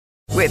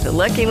With the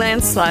Lucky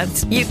Land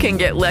Slots, you can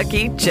get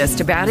lucky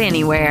just about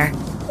anywhere.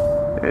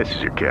 This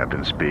is your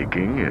captain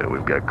speaking.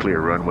 We've got clear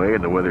runway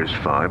and the weather's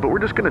fine, but we're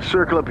just going to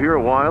circle up here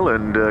a while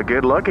and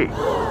get lucky.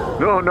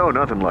 No,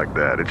 nothing like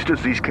that. It's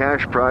just these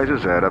cash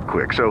prizes add up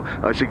quick. So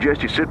I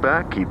suggest you sit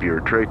back, keep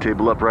your tray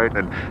table upright,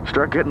 and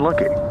start getting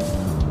lucky.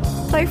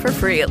 Play for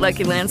free at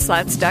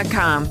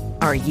LuckyLandSlots.com.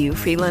 Are you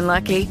feeling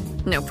lucky?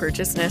 No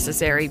purchase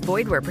necessary.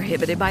 Void where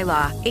prohibited by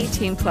law.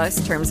 18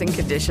 plus terms and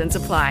conditions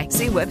apply.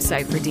 See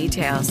website for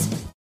details.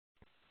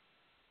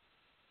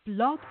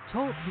 Blog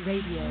Talk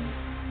Radio.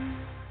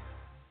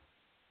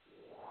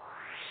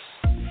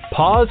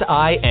 Pause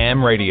I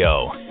Am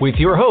Radio with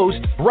your host,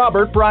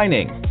 Robert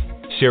Brining,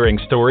 sharing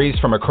stories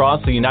from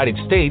across the United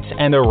States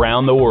and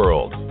around the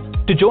world.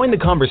 To join the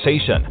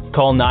conversation,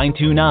 call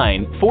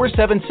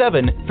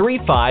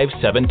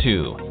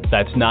 929-477-3572.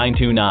 That's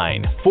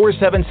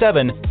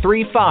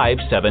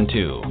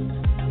 929-477-3572.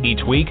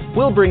 Each week,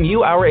 we'll bring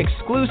you our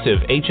exclusive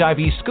HIV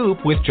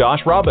scoop with Josh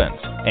Robbins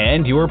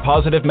and your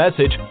positive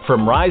message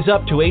from Rise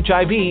Up to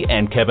HIV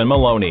and Kevin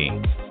Maloney.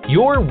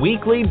 Your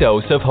weekly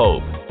dose of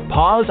hope.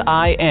 Pause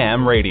I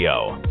Am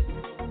Radio.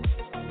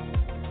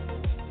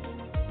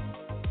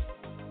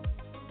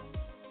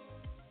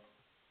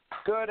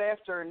 Good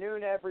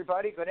afternoon,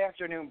 everybody. Good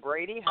afternoon,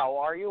 Brady. How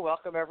are you?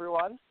 Welcome,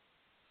 everyone.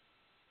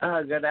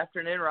 Good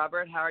afternoon,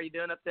 Robert. How are you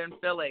doing up there in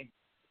Philly?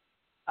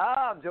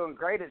 I'm doing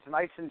great. It's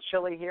nice and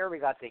chilly here. We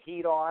got the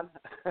heat on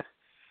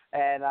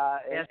and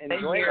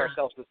enjoying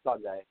ourselves this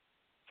Sunday.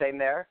 Same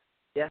there?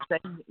 Yes,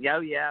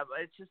 yeah.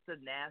 It's just a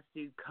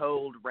nasty,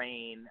 cold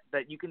rain,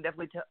 but you can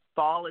definitely tell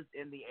fall is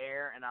in the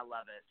air, and I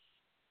love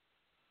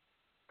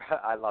it.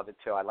 I love it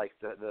too. I like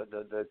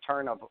the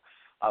turn of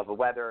the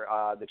weather,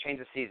 the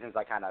change of seasons.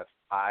 I kind of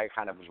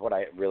is what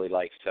I really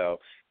like. So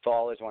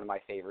fall is one of my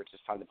favorites.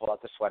 It's time to pull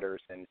out the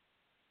sweaters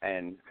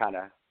and kind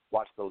of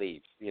watch the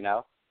leaves. You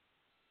know.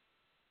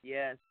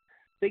 Yes.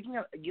 Speaking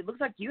of, it looks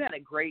like you had a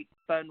great,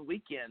 fun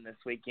weekend this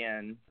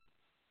weekend.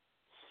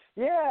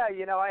 Yeah,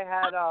 I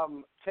had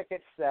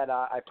tickets that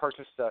I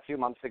purchased a few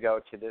months ago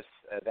to this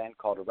event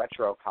called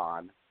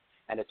RetroCon,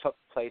 and it took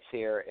place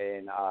here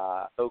in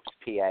Oaks,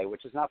 PA,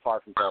 which is not far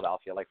from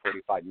Philadelphia, like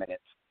 45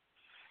 minutes.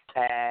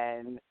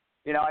 And,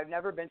 I've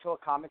never been to a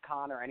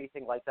Comic-Con or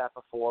anything like that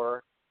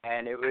before,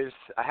 and it was,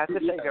 I have to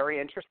say, very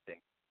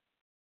interesting.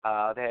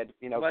 They had,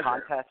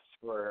 contests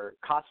for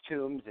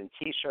costumes and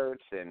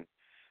T-shirts and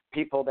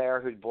people there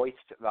who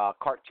voiced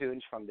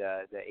cartoons from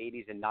the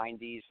 80s and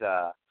 90s,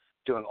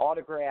 doing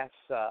autographs.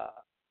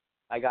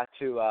 I got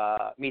to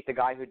meet the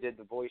guy who did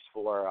the voice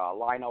for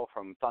Lionel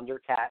from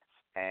Thundercats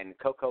and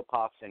Cocoa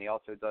Puffs, and he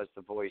also does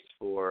the voice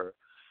for,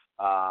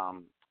 I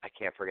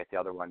can't forget the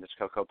other one, just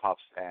Cocoa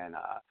Puffs and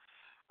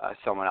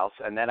someone else.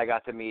 And then I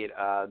got to meet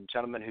a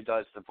gentleman who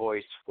does the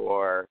voice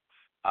for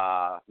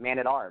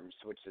Man-at-Arms,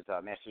 which is a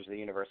Masters of the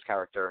Universe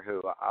character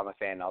who I'm a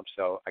fan of,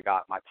 so I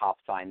got my pop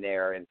sign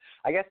there. And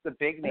I guess the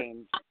big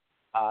names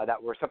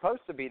that were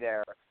supposed to be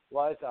there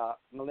was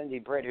Melinda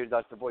Britt, who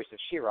does the voice of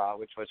She-Ra,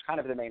 which was kind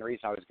of the main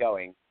reason I was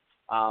going.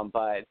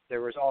 But there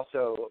was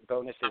also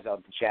bonuses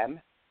of Jem,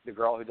 the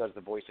girl who does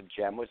the voice of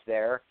Jem was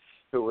there,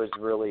 who was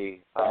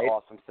really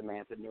awesome,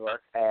 Samantha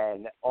Newark,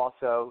 and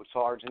also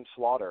Sergeant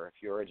Slaughter,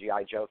 if you're a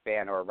G.I. Joe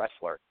fan or a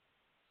wrestler.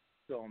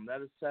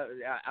 That is so.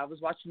 I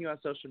was watching you on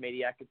social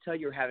media. I could tell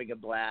you were having a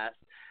blast.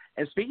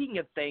 And speaking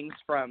of things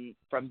from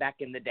back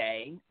in the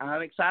day,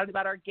 I'm excited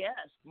about our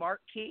guest, Mark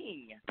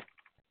King.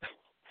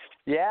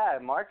 Yeah,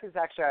 Mark is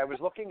actually, I was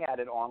looking at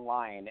it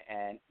online,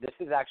 and this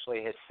is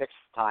actually his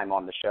 6th time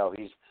on the show.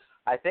 He's,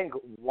 I think,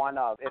 one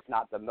of, if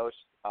not the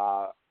most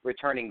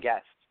returning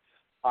guests.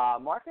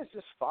 Mark is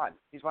just fun.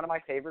 He's one of my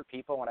favorite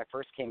people. When I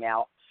first came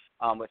out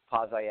with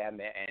Pause I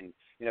Am and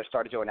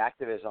started doing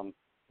activism,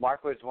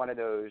 Mark was one of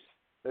those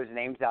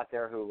names out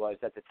there who was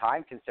at the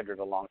time considered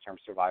a long-term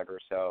survivor.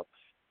 So,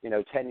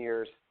 10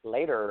 years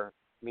later,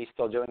 me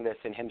still doing this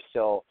and him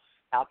still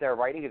out there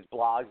writing his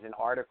blogs and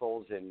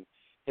articles and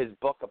his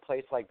book, A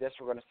Place Like This,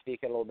 we're going to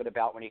speak a little bit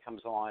about when he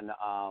comes on,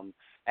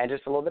 and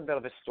just a little bit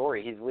of his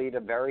story. He's led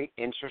a very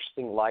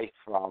interesting life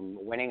from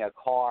winning a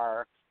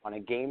car on a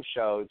game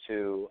show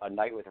to a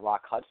night with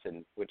Rock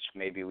Hudson, which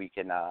maybe we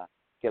can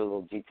get a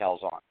little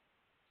details on.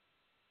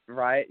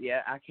 Right,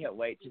 yeah, I can't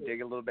wait to dig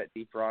a little bit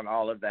deeper on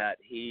all of that.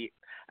 I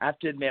have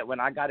to admit,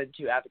 when I got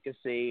into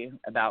advocacy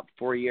about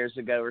 4 years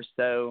ago or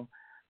so,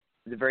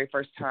 the very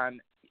first time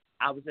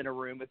I was in a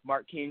room with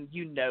Mark King,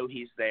 he's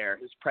there.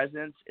 His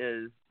presence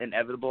is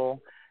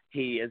inevitable.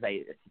 He is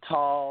a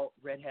tall,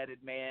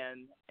 redheaded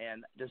man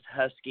and just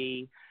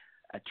husky,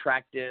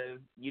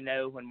 attractive.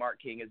 When Mark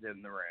King is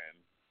in the room.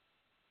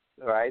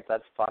 Right,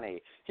 that's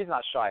funny. He's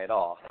not shy at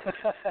all.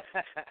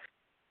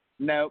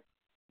 Nope,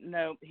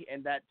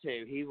 and that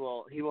too. He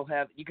will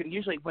have. You can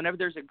usually, whenever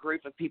there's a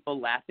group of people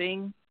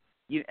laughing,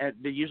 they're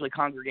usually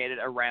congregated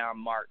around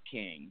Mark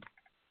King.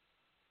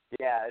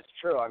 Yeah, it's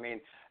true. I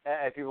mean,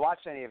 if you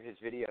watch any of his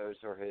videos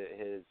or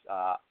his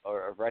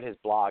or read his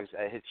blogs,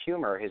 his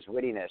humor, his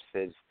wittiness,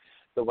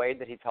 the way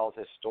that he tells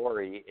his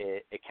story,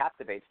 it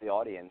captivates the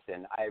audience.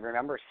 And I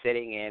remember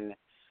sitting in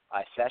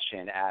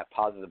session at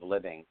Positive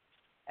Living,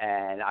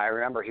 and I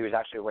remember he was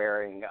actually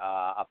wearing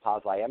a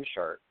Pos I Am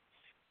shirt,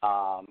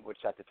 which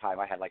at the time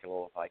I had like a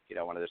little, like, you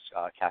know, one of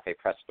those cafe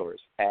press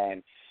stores,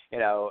 and you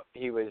know,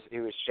 he was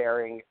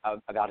sharing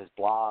about his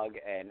blog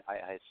and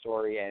his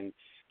story, and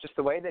just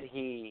the way that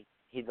he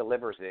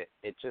delivers it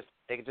just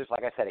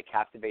like I said, it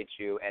captivates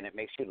you and it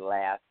makes you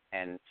laugh,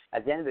 and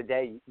at the end of the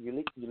day,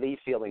 you leave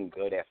feeling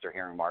good after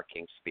hearing Mark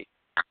King speak.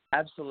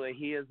 Absolutely.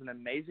 He is an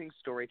amazing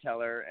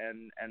storyteller,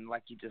 and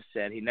like you just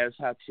said, he knows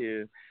how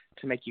to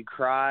make you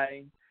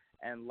cry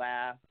and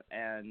laugh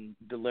and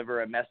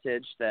deliver a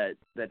message that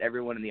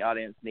everyone in the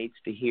audience needs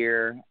to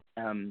hear.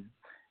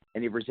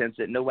 And he presents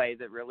it in a way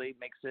that really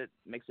makes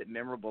it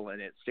memorable,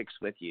 and it sticks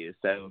with you.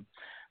 So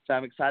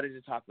I'm excited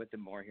to talk with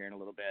him more here in a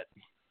little bit.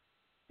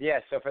 Yeah,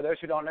 so for those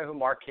who don't know who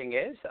Mark King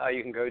is,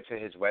 you can go to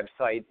his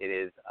website. It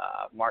is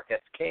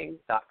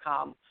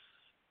marksking.com.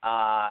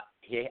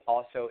 He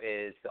also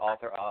is the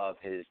author of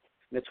his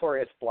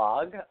notorious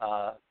blog,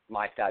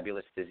 My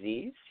Fabulous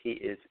Disease. He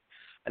is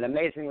an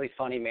amazingly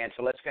funny man,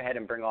 so let's go ahead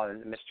and bring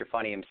on Mr.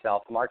 Funny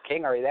himself. Mark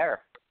King, are you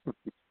there?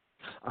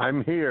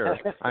 I'm here.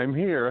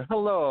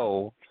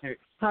 Hello.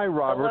 Hi,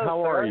 Robert.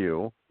 Hello, how sir. are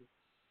you?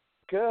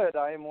 Good,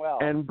 I am well.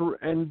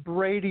 And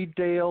Brady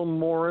Dale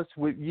Morris,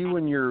 with you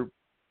and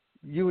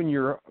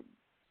your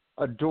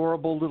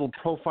adorable little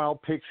profile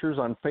pictures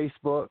on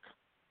Facebook.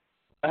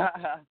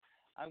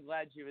 I'm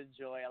glad you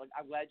enjoy.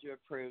 I'm glad you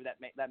approve.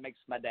 That makes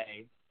my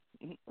day.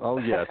 Oh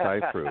yes, I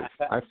approve.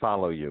 I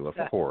follow you, of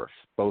course,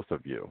 both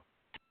of you.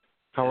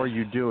 How are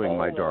you doing,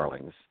 my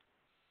darlings?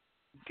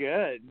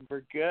 Good.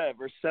 We're good.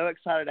 We're so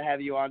excited to have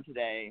you on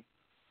today.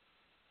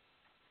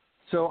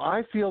 So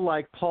I feel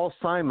like Paul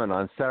Simon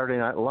on Saturday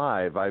Night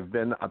Live. I've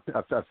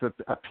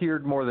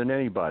appeared more than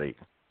anybody.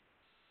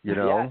 You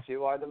know? Yes,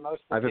 you are the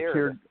most I've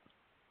appeared.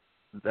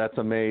 That's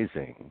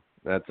amazing.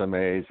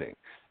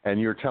 And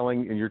you're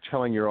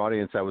telling your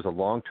audience I was a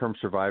long-term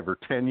survivor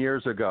 10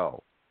 years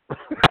ago.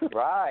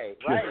 Right.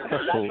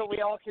 That's what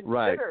we all considered,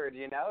 right.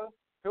 You know?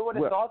 Who would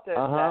have thought that,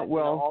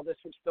 all this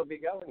would still be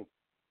going?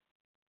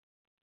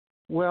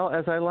 Well,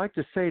 as I like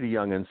to say to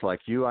youngins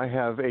like you, I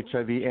have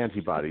HIV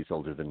antibodies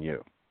older than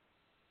you.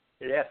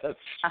 Yes, that's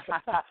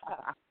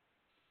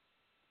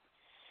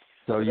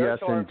So yes,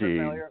 indeed.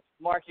 Familiar,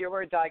 Mark, you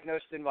were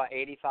diagnosed in what,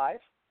 85?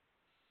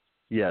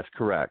 Yes,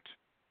 correct.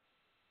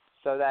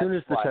 So that's as soon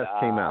as the test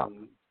came out.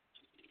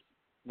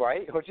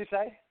 Right? What'd you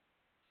say?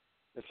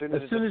 As soon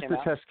as the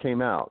test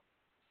came out.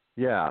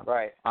 Yeah.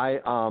 Right.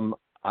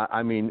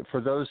 I mean, for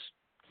those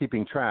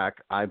keeping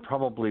track, I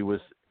probably was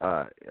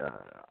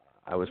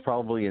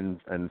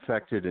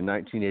infected in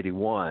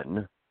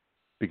 1981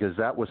 because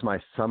that was my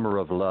summer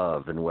of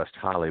love in West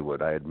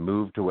Hollywood. I had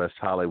moved to West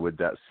Hollywood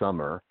that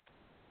summer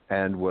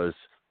and was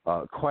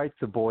quite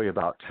the boy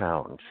about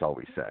town, shall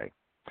we say.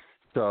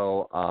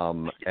 So,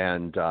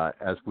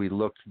 as we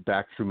looked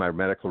back through my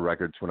medical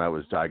records when I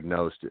was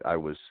diagnosed, I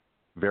was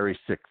very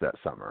sick that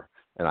summer,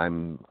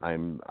 and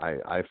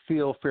I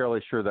feel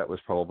fairly sure that was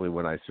probably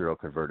when I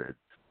seroconverted,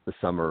 the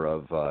summer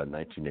of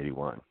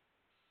 1981.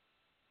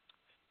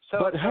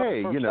 But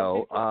hey,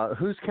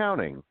 who's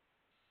counting?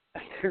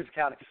 Who's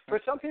counting?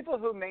 For some people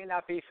who may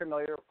not be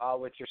familiar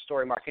with your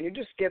story, Mark, can you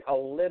just give a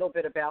little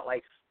bit about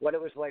like what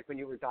it was like when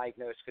you were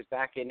diagnosed? Because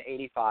back in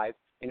 '85,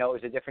 it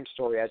was a different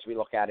story as we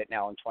look at it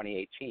now in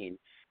 2018.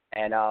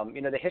 And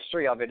the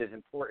history of it is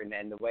important,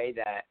 and the way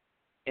that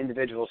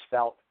individuals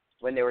felt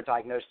when they were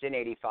diagnosed in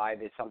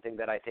 '85 is something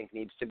that I think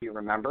needs to be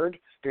remembered.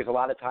 Because a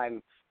lot of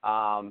time,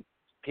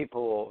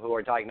 people who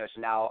are diagnosed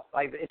now,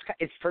 like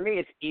it's for me,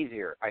 it's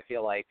easier. I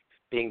feel like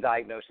being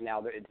diagnosed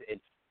now,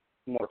 it's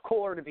more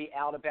cooler to be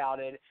out about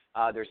it.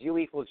 There's U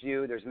equals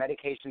U. There's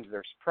medications.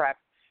 There's PrEP.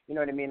 You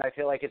know what I mean? I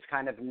feel like it's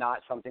kind of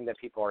not something that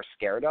people are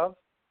scared of.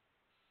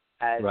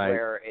 As right.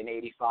 Where in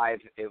 '85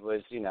 it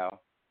was,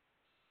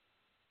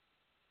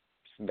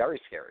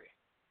 very scary.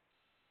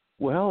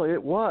 Well,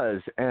 it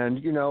was, and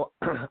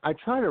I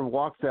try to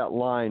walk that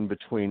line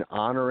between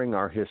honoring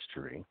our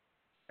history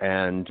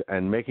and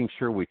making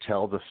sure we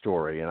tell the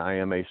story. And I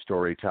am a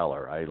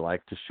storyteller. I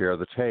like to share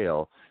the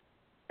tale.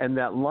 And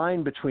that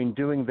line between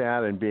doing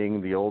that and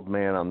being the old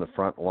man on the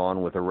front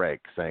lawn with a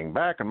rake saying,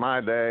 back in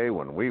my day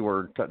when we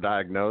were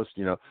diagnosed,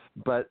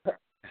 but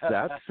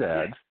that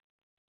said,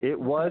 it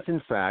was,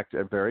 in fact,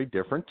 a very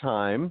different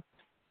time.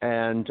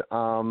 And,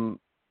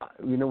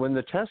 when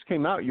the test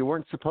came out, you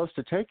weren't supposed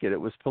to take it.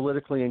 It was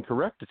politically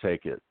incorrect to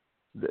take it.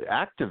 The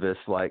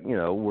activists,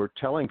 were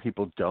telling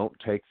people don't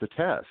take the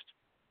test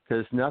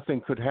because nothing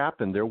could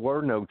happen. There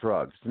were no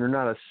drugs. There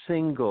not a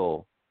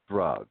single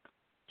drug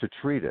to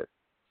treat it.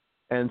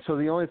 And so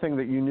the only thing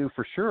that you knew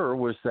for sure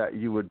was that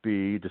you would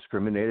be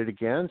discriminated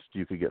against.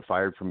 You could get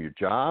fired from your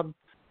job.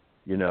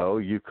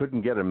 You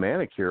couldn't get a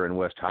manicure in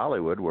West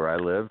Hollywood where I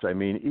lived. I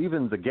mean,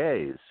 even the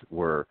gays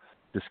were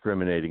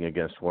discriminating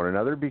against one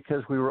another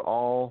because we were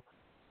all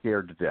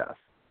scared to death.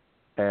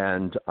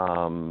 And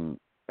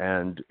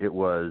it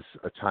was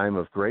a time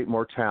of great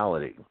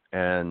mortality.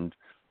 And,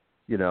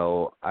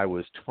 I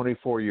was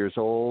 24 years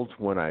old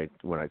when I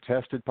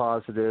tested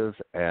positive,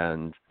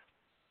 and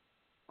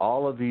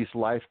all of these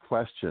life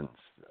questions.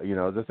 You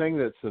know, the thing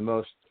that's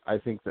I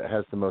think that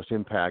has the most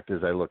impact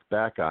as I look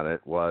back on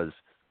it was,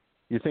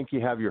 you think you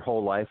have your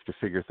whole life to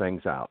figure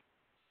things out.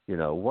 You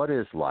know, what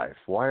is life?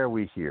 Why are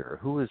we here?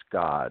 Who is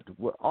God?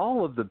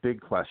 All of the big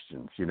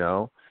questions, you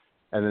know,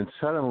 and then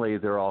suddenly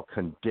they're all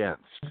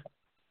condensed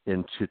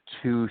into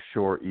 2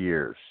 short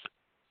years.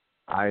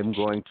 I'm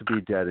going to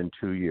be dead in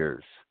 2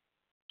 years.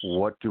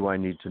 What do I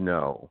need to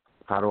know?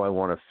 How do I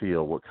want to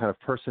feel? What kind of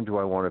person do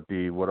I want to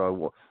be?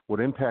 What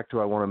impact do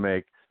I want to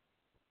make?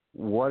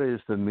 What is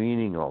the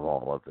meaning of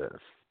all of this?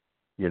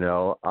 You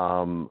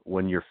know,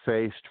 when you're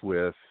faced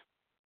with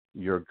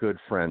your good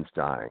friends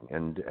dying,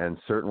 and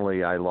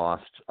certainly I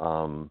lost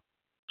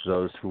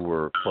those who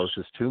were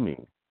closest to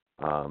me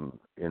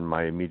in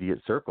my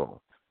immediate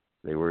circle.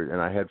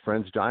 And I had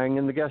friends dying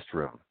in the guest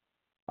room,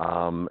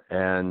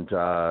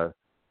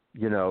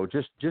 you know,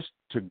 just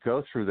to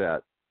go through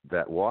that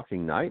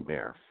walking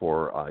nightmare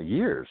for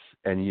years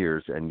and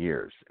years and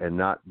years, and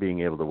not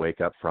being able to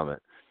wake up from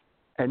it,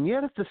 and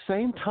yet at the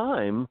same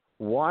time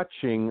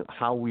watching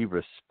how we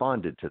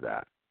responded to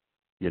that.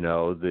 You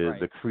know,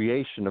 the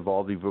creation of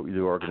all the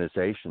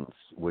organizations,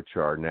 which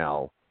are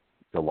now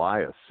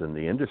Goliaths in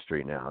the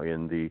industry now,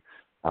 and the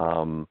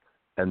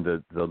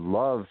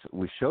love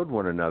we showed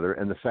one another,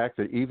 and the fact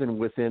that even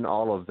within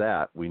all of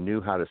that, we knew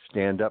how to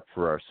stand up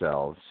for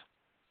ourselves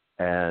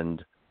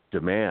and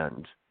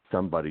demand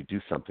somebody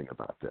do something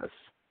about this.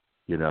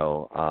 You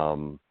know,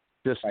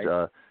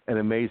 an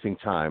amazing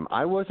time.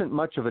 I wasn't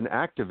much of an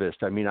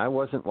activist. I mean, I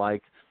was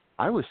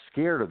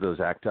scared of those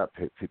ACT UP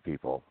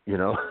people, you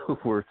know, who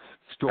were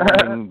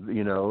storming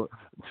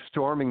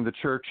the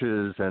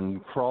churches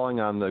and crawling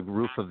on the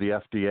roof of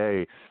the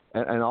FDA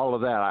and all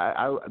of that.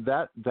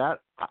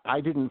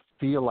 I didn't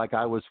feel like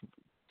I was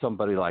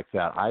somebody like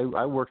that.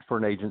 I worked for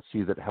an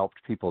agency that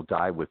helped people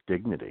die with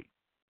dignity.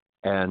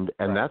 And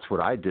that's what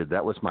I did.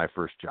 That was my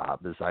first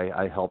job, is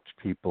I helped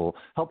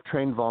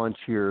train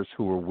volunteers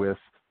who were with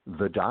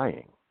the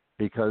dying,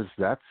 because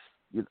that's,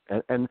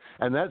 and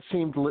that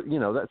seemed, you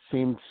know, that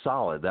seemed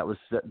solid. That was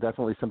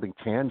definitely something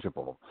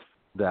tangible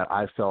that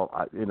I felt,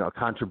 you know, a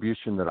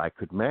contribution that I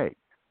could make.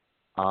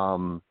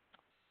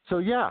 So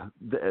yeah,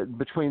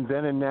 between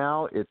then and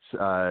now,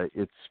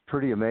 it's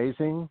pretty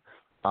amazing.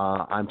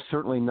 I'm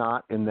certainly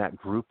not in that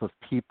group of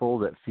people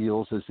that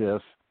feels as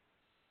if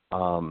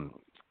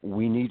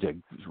we need to,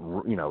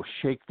 you know,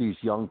 shake these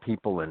young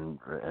people and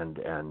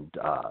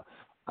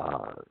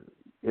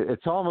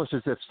it's almost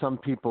as if some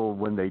people,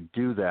 when they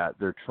do that,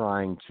 they're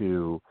trying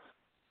to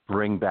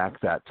bring back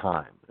that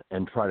time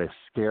and try to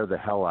scare the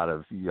hell out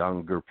of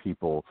younger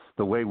people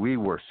the way we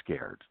were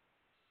scared.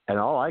 And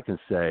all I can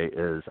say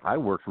is I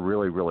worked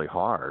really, really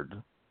hard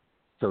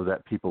so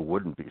that people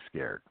wouldn't be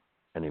scared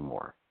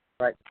anymore.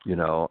 Right. You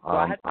know,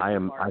 I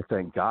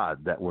thank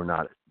God that we're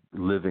not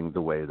living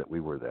the way that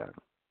we were then.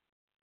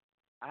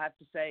 I have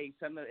to say,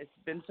 it's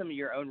been some of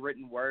your own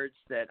written words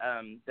that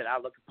that I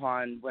look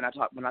upon when I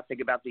think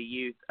about the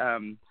youth.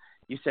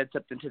 You said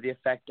something to the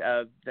effect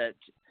of that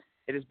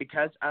it is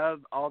because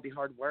of all the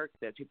hard work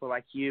that people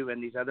like you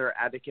and these other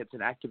advocates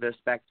and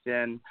activists back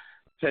then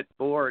put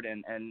forward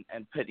and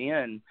put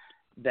in,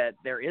 that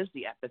there is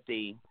the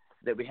apathy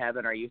that we have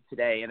in our youth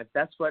today. And if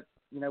that's what,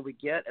 you know, we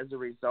get as a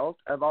result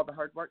of all the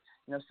hard work,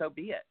 you know, so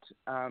be it.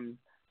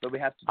 But we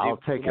have to I'll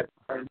take it.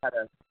 Learn how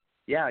to.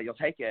 Yeah, you'll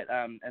take it.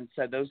 And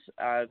so those,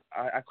 I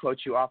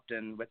quote you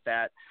often with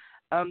that.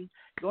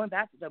 Going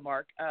back to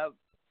Mark,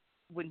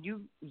 when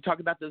you talk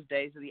about those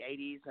days of the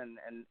 80s and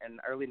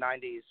early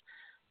 90s,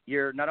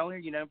 you're not only are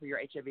you known for your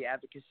HIV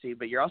advocacy,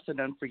 but you're also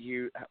known for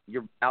your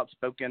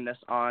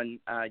outspokenness on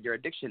your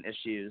addiction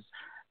issues.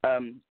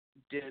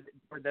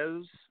 Were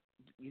those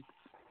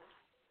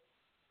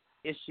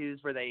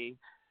issues, were they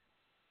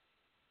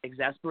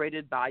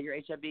exasperated by your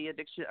HIV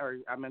addiction,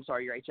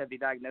 your HIV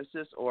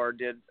diagnosis, or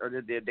did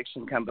the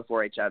addiction come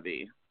before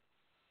HIV?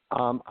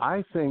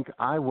 I think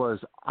I was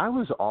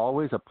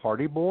always a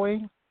party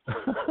boy.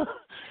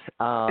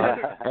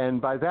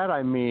 And by that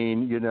I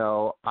mean, you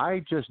know, I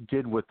just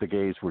did what the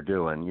gays were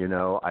doing. You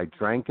know, I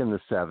drank in the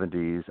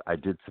 70s, I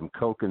did some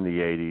coke in the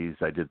 80s,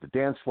 I did the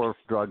dance floor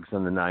drugs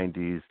in the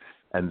 90s,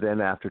 and then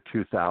after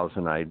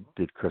 2000 I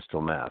did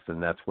crystal meth,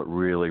 and that's what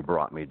really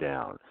brought me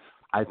down.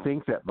 I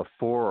think that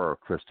before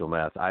crystal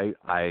meth, I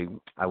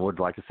would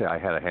like to say I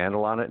had a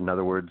handle on it. In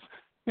other words,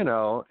 you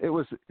know, it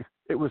was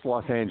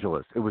Los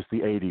Angeles. It was the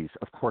 80s.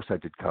 Of course I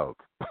did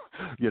coke.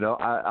 You know,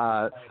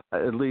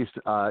 at least,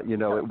 you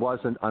know, it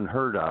wasn't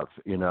unheard of.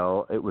 You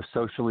know, it was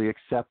socially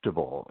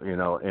acceptable, you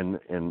know,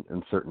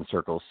 in certain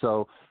circles.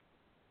 So,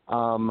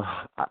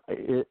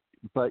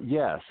 but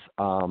yes,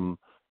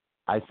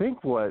 I think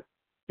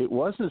it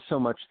wasn't so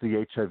much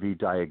the HIV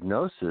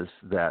diagnosis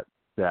that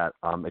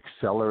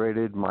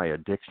accelerated my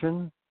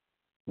addiction.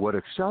 What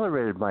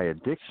accelerated my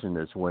addiction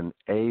is when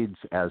AIDS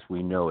as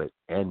we know it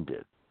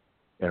ended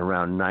in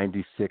around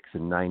 96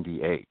 and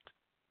 98,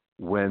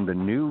 when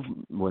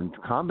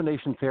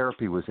combination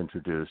therapy was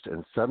introduced,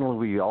 and suddenly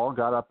we all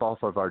got up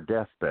off of our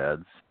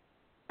deathbeds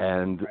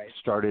and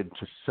started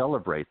to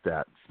celebrate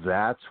that.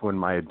 That's when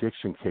my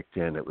addiction kicked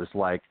in. It was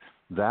like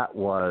that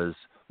was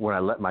when I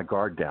let my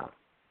guard down.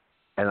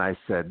 And I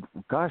said,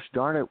 gosh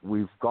darn it,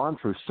 we've gone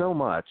through so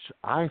much.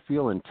 I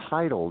feel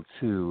entitled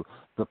to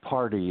the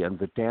party and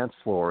the dance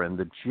floor and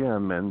the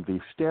gym and the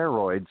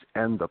steroids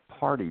and the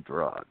party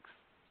drugs.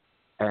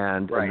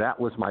 And that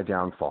was my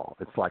downfall.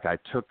 It's like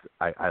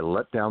I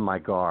let down my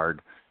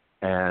guard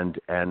and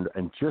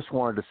just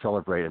wanted to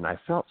celebrate, and I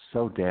felt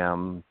so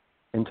damn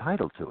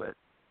entitled to it.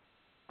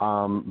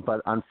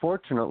 But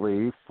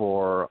unfortunately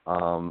for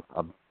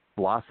a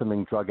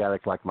blossoming drug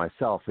addict like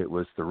myself, it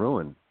was the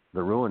ruin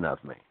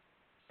of me.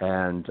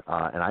 And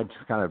I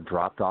just kind of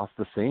dropped off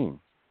the scene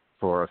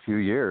for a few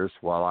years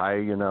while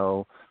I,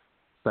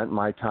 spent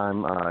my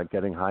time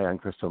getting high on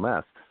crystal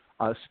meth.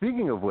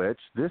 Speaking of which,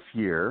 this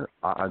weekend,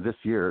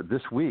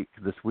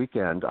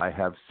 I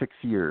have 6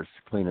 years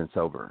clean and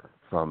sober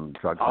from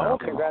drugs and alcohol.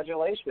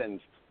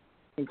 Congratulations.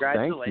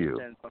 Congratulations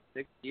Thank you. on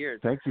 6 years.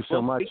 Thank you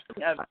so much.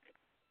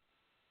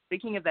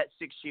 Speaking of that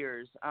 6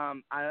 years,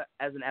 I,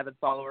 as an avid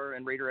follower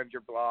and reader of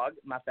your blog,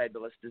 My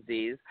Fabulous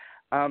Disease,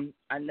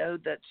 I know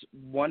that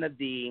one of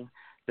the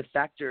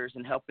factors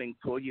in helping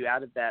pull you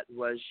out of that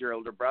was your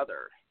older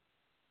brother.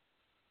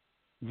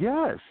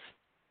 Yes,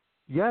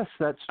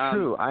 that's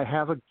true. I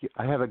have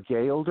a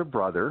gay older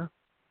brother.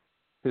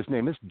 His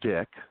name is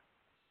Dick.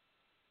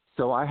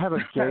 So I have a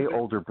gay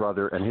older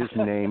brother, and his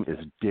name is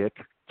Dick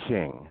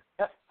King.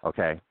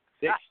 Okay.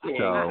 Dick King.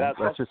 So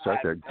let's just start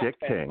there. Dick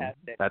King.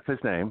 Fantastic. That's his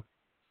name.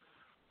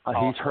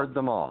 He's heard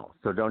them all,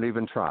 so don't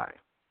even try.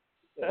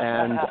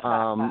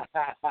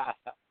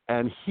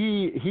 And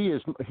he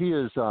is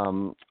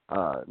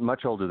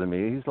much older than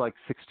me. He's like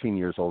 16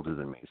 years older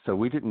than me. So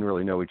we didn't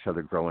really know each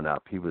other growing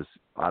up. He was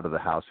out of the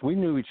house. We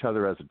knew each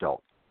other as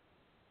adults.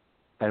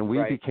 And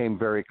we became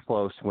very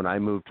close when I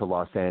moved to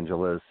Los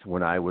Angeles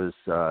when I was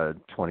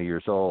 20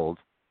 years old.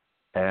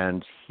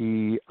 And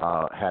he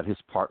had his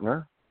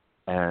partner,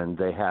 and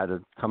they had a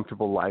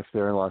comfortable life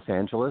there in Los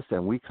Angeles.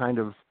 And we kind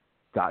of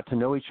got to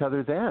know each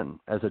other then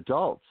as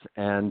adults.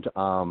 And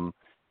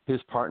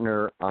his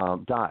partner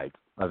died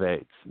of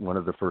AIDS, one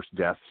of the first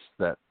deaths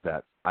that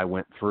I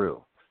went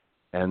through.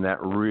 And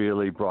that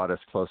really brought us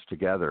close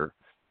together.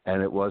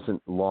 And it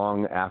wasn't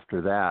long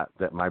after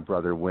that my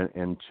brother went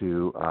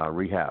into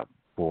rehab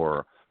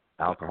for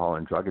alcohol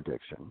and drug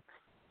addiction.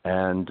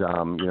 And,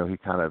 he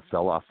kind of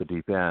fell off the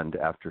deep end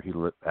after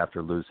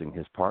losing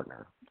his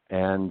partner.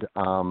 And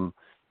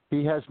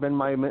he has been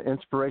my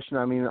inspiration.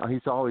 I mean,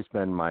 he's always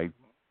been my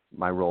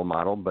role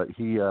model, but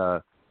he's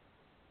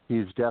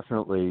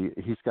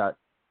got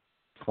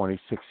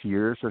 26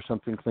 years or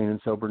something clean and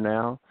sober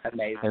now.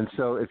 Amazing. And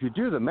so if you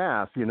do the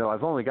math,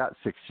 I've only got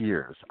 6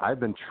 years. I've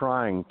been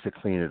trying to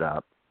clean it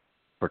up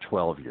for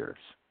 12 years.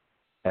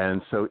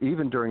 And so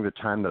even during the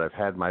time that I've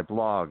had my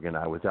blog and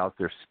I was out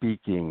there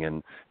speaking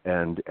and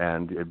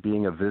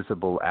being a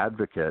visible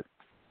advocate,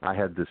 I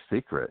had this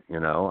secret,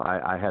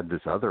 I had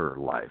this other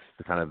life,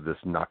 kind of this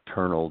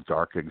nocturnal,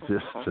 dark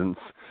existence,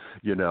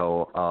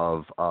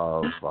 of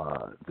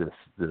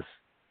this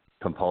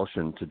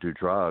compulsion to do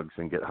drugs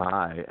and get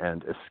high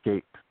and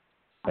escape.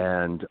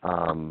 And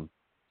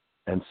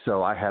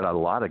so I had a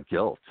lot of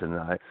guilt, and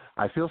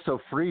I feel so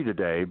free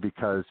today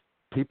because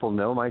people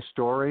know my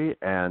story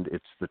and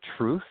it's the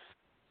truth,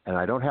 and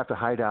I don't have to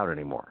hide out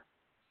anymore.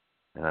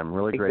 And I'm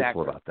really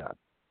grateful about that.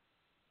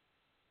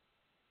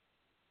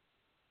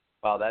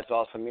 Well, that's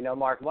awesome.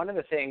 Mark, one of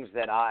the things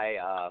that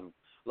I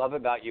love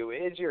about you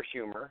is your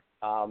humor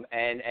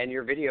and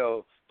your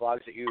video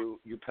blogs that you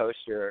post,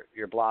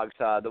 your blogs.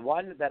 The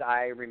one that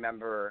I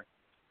remember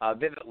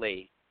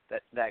vividly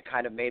that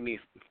kind of made me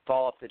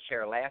fall off the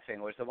chair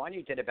laughing was the one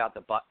you did about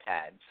the butt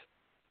pads.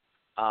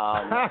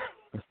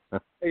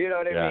 You know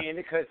what I mean?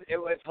 Because it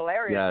was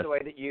hilarious the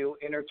way that you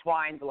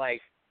intertwined, I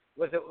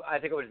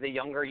think it was the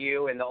younger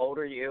you and the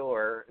older you,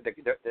 or the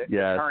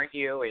current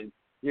you, and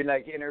you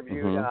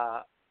interviewed.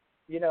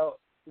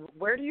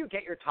 Where do you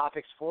get your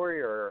topics for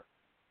your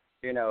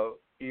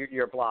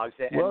blogs,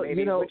 and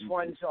maybe which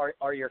ones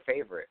are your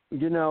favorite?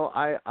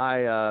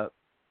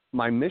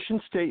 My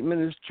mission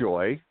statement is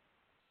joy,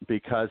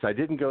 because I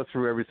didn't go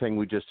through everything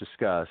we just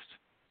discussed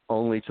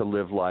only to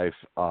live life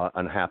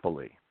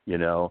unhappily.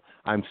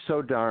 I'm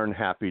so darn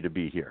happy to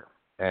be here,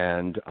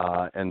 and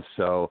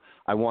so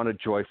I want a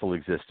joyful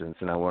existence,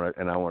 and I want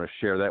to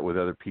share that with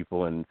other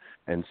people and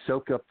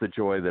soak up the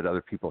joy that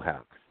other people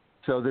have.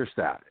 So there's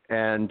that,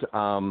 and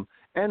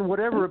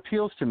whatever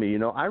appeals to me.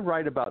 I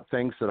write about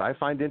things that I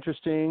find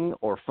interesting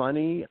or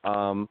funny,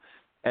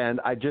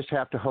 and I just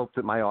have to hope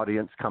that my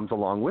audience comes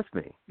along with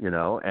me.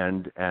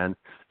 And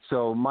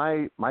so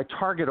my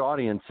target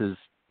audience is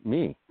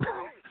me.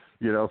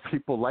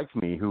 People like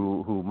me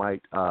who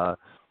might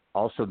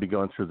also be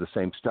going through the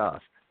same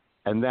stuff.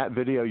 And that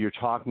video you're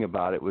talking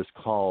about, it was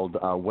called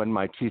When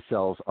My T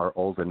Cells Are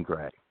Old and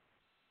Gray.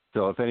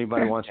 So if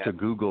anybody wants to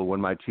Google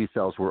When My T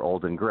Cells Were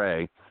Old and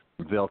Gray,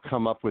 they'll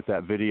come up with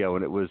that video.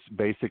 And it was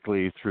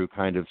basically through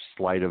kind of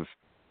sleight of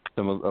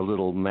a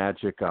little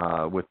magic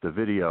with the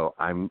video.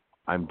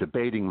 I I'm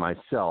debating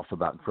myself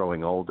about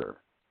growing older.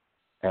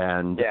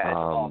 And yeah, it's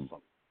awesome.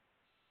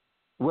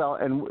 Well,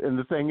 and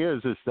the thing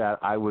is that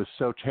I was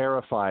so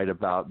terrified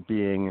about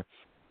being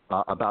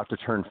about to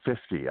turn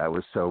 50. I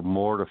was so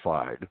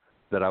mortified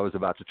that I was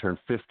about to turn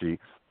 50.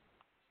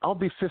 I'll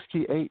be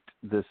 58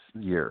 this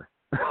year.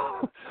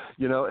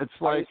 You know, it's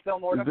Are like, you still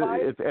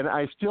mortified? and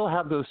I still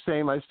have those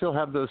same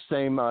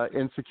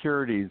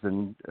insecurities,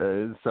 and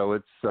so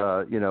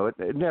it's you know,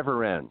 it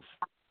never ends.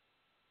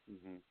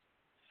 Mm-hmm.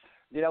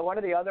 You know, one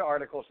of the other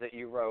articles that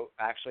you wrote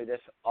actually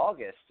this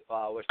August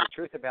was the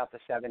truth about the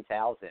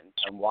 7,000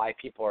 and why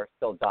people are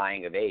still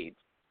dying of AIDS.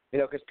 You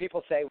know, because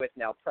people say with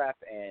now PrEP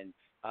and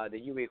the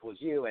U equals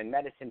U and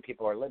medicine,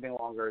 people are living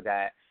longer,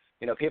 that,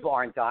 you know, people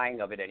aren't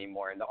dying of it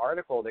anymore. And the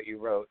article that you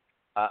wrote,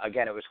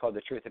 again, it was called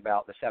The Truth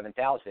About the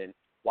 7,000,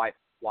 Why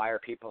are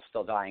People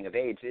Still Dying of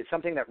AIDS? It's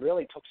something that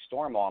really took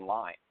storm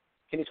online.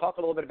 Can you talk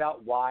a little bit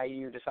about why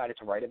you decided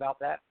to write about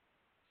that?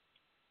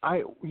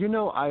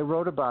 I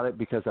wrote about it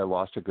because I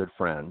lost a good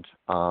friend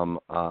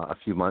a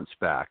few months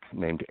back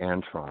named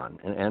Antron.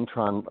 And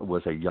Antron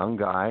was a young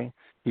guy.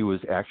 He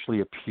was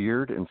actually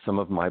appeared in some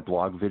of my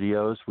blog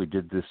videos. We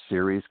did this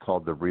series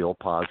called The Real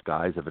Pause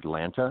Guys of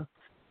Atlanta.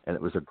 And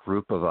it was a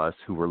group of us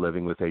who were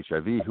living with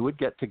HIV who would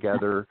get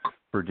together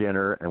for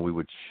dinner, and we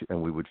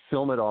would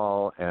film it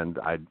all, and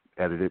I'd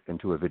edit it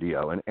into a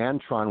video. And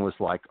Antron was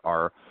like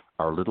our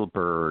little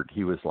bird.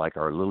 He was like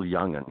our little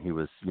young'un. He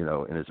was, you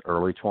know, in his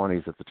early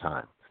 20s at the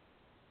time.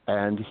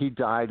 And he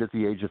died at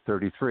the age of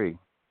 33,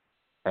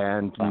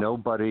 and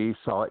nobody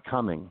saw it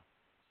coming.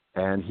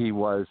 And he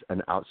was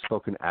an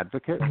outspoken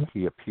advocate.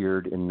 He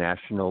appeared in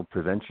national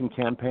prevention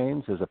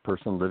campaigns as a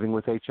person living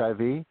with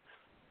HIV.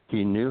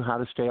 He knew how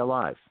to stay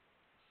alive,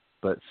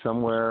 but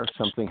somewhere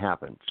something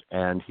happened,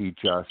 and he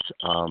just,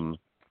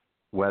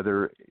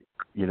 whether,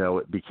 you know,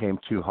 it became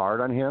too hard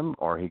on him,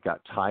 or he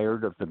got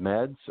tired of the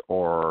meds,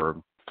 or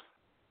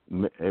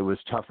it was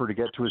tougher to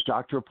get to his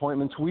doctor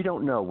appointments. We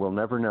don't know. We'll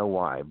never know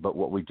why. But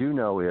what we do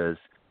know is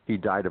he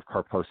died of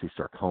Kaposi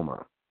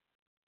sarcoma,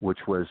 which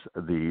was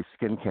the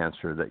skin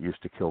cancer that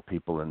used to kill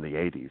people in the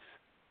 80s.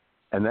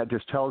 And that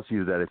just tells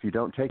you that if you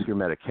don't take your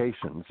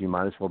medications, you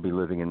might as well be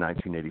living in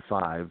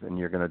 1985, and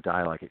you're going to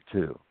die like it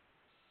too.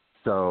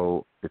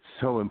 So it's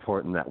so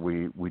important that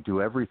we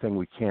do everything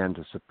we can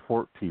to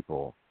support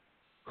people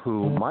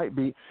who might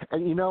be,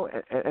 and, you know,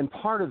 and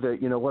part of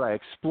it, you know, what I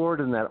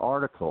explored in that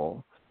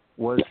article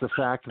was the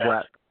fact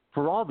that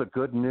for all the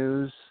good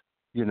news,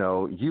 you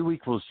know, U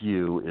equals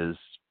U is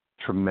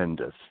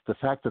tremendous. The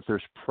fact that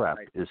there's PrEP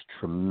is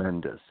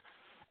tremendous.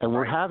 And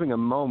we're having a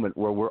moment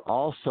where we're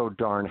all so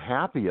darn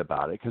happy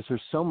about it because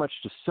there's so much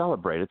to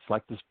celebrate. It's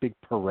like this big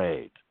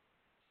parade.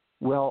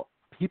 Well,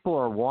 people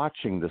are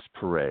watching this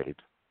parade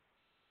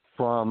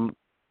from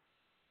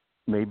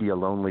maybe a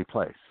lonely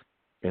place,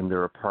 in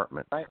their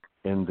apartment,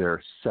 in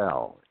their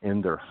cell,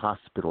 in their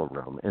hospital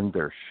room, in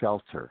their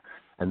shelter,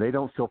 and they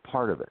don't feel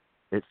part of it.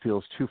 It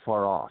feels too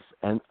far off.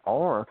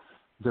 Or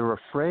they're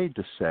afraid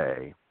to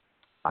say,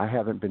 I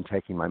haven't been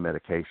taking my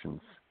medications.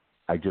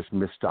 I just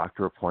missed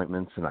doctor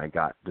appointments, and I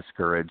got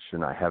discouraged,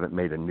 and I haven't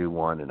made a new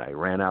one, and I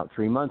ran out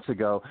 3 months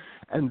ago.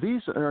 And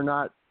these are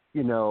not,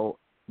 you know,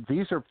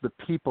 these are the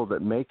people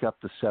that make up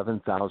the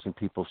 7,000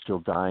 people still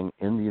dying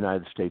in the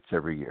United States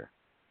every year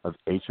of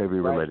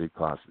HIV-related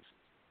causes.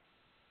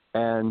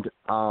 And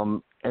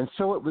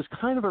so it was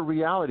kind of a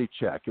reality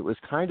check. It was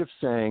kind of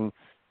saying,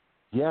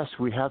 yes,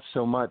 we have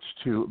so much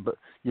but,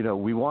 you know,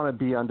 we want to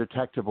be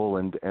undetectable,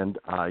 and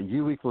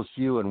U equals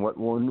U, and what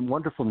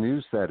wonderful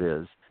news that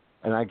is.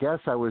 And I guess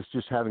I was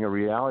just having a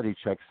reality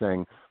check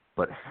saying,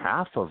 but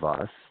half of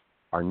us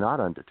are not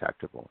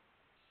undetectable.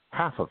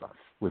 Half of us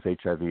with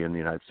HIV in the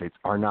United States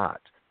are not,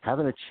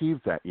 haven't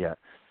achieved that yet.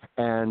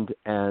 And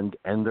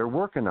they're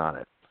working on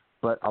it.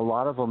 But a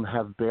lot of them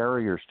have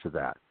barriers to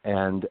that.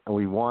 And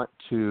we want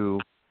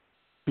to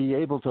be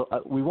able to,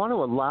 we want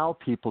to allow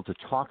people to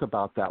talk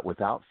about that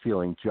without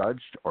feeling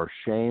judged or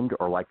shamed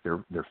or like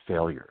they're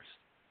failures,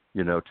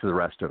 you know, to the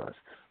rest of us.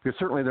 Because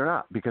certainly they're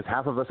not, because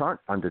half of us aren't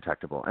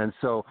undetectable. And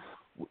so,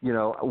 you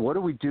know, what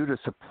do we do to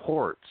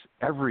support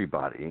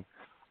everybody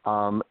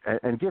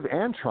and give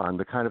Antron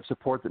the kind of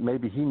support that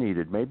maybe he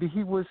needed? Maybe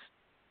he was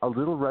a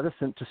little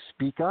reticent to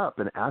speak up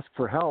and ask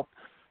for help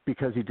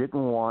because he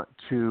didn't want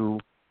to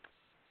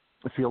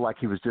feel like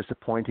he was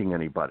disappointing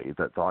anybody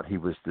that thought he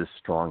was this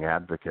strong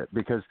advocate.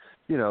 Because,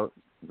 you know,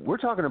 we're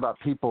talking about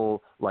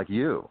people like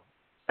you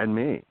and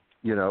me,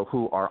 you know,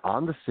 who are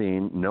on the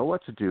scene, know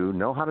what to do,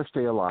 know how to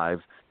stay alive,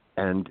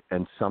 and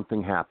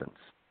something happens,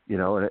 you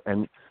know,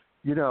 and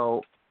you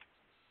know,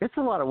 it's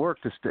a lot of work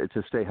to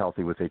stay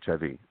healthy with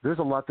HIV. There's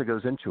a lot that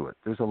goes into it.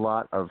 There's a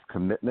lot of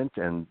commitment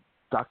and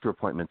doctor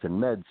appointments and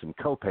meds and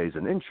copays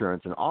and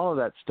insurance and all of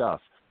that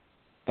stuff.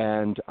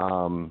 And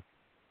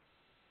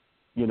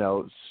you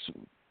know,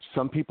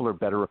 some people are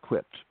better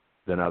equipped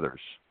than others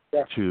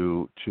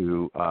to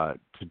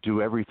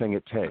do everything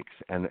it takes.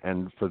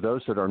 And for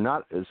those that are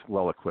not as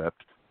well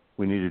equipped,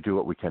 we need to do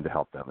what we can to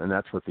help them. And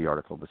that's what the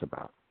article was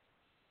about.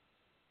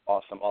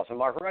 Awesome.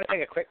 Mark, we're going to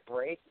take a quick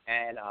break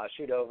and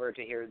shoot over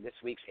to hear this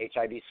week's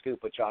HIV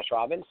Scoop with Josh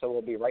Robbins, so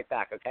we'll be right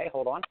back, okay?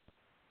 Hold on.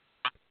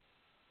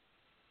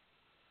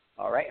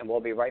 All right, and we'll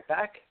be right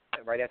back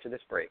right after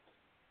this break.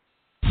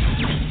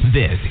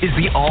 This is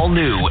the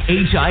all-new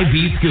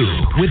HIV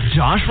Scoop with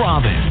Josh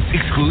Robbins,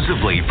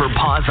 exclusively for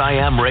Pause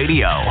IM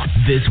Radio.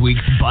 This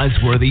week's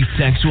buzzworthy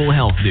sexual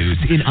health news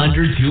in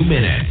under 2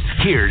 minutes.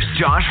 Here's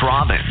Josh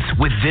Robbins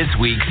with this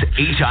week's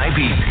HIV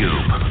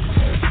Scoop.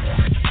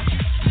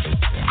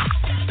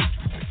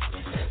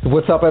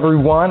 What's up,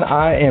 everyone?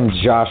 I am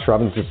Josh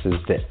Robbins. This is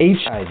the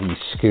HIV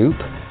Scoop,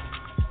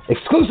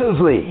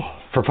 exclusively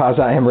for Pause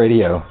IM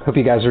Radio. Hope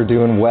you guys are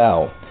doing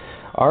well.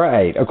 All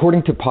right,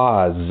 according to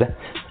Pause,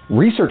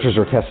 researchers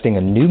are testing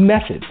a new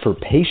method for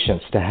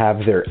patients to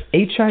have their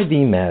HIV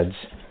meds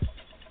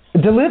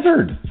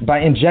delivered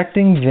by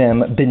injecting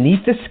them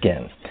beneath the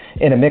skin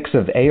in a mix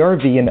of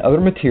ARV and other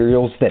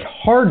materials that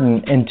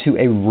harden into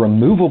a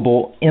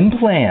removable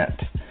implant,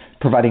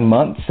 providing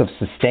months of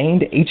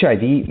sustained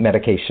HIV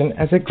medication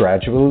as it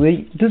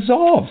gradually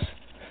dissolves.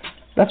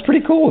 That's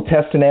pretty cool.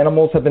 Tests in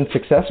animals have been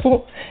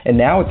successful, and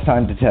now it's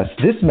time to test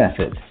this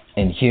method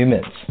in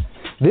humans.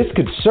 This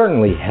could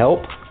certainly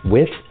help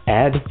with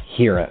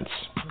adherence.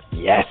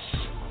 Yes.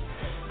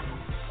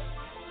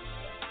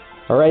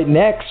 All right,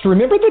 next,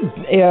 remember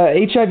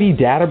the HIV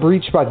data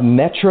breach by the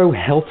Metro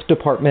Health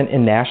Department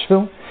in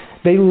Nashville?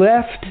 They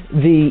left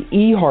the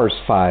EHARS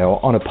file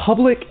on a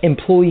public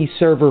employee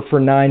server for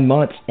 9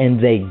 months, and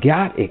they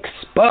got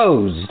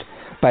exposed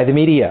by the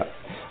media.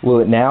 Well,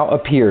 it now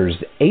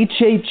appears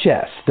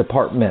HHS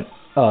Department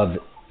of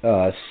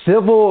their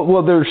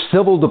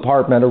civil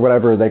department or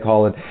whatever they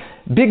call it.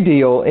 Big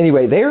deal.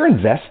 Anyway, they are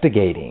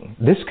investigating.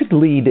 This could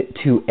lead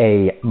to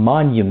a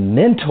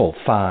monumental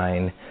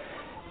fine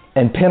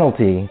and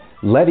penalty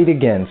levied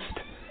against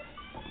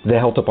the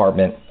health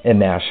department in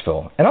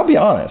Nashville. And I'll be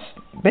honest,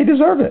 they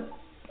deserve it.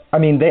 I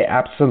mean, they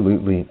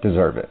absolutely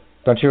deserve it.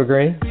 Don't you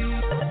agree?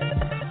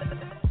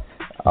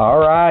 All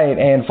right.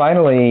 And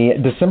finally,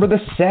 December the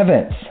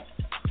 7th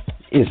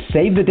is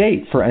save the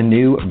date for a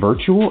new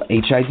virtual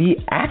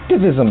HIV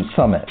activism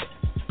summit.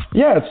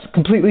 Yeah, it's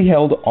completely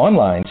held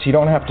online, so you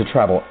don't have to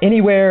travel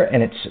anywhere,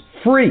 and it's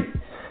free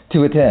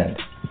to attend.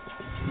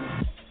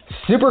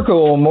 Super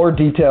cool. More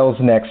details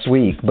next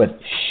week, but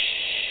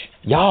shh,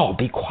 y'all,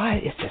 be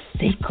quiet. It's a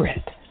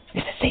secret.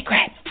 It's a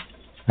secret.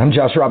 I'm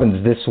Josh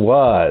Robbins. This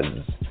was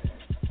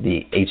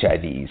the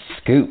HIV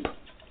Scoop.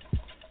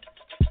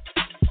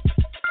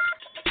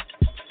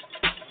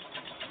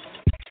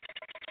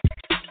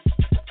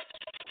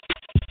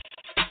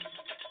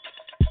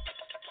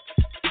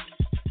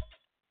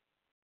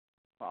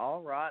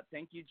 All right.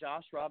 Thank you,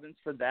 Josh Robbins,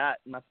 for that,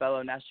 my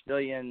fellow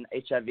Nashvilleian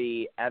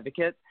HIV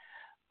advocate.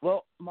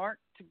 Well, Mark,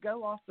 to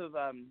go off of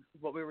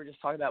what we were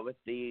just talking about with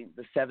the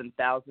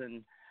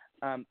 7,000,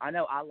 I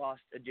know I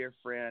lost a dear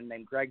friend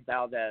named Greg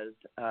Valdez,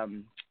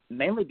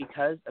 mainly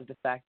because of the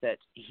fact that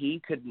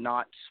he could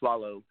not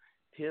swallow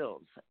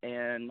pills.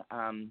 And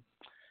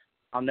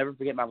I'll never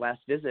forget my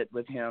last visit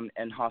with him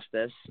in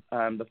hospice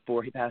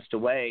before he passed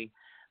away.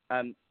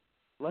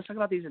 Let's talk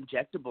about these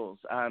injectables.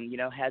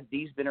 Had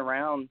these been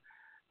around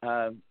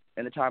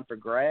in the time for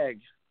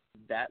Greg,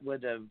 that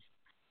would have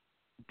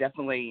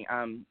definitely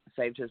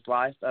saved his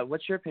life.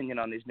 What's your opinion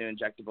on these new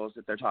injectables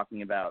that they're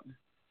talking about?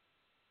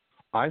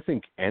 I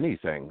think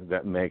anything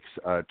that makes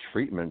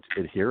treatment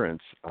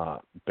adherence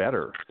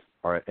better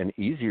and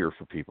easier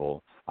for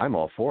people, I'm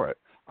all for it.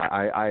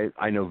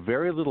 I know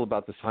very little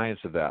about the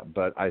science of that,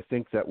 but I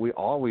think that we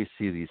always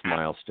see these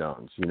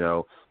milestones.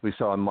 We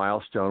saw a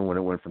milestone when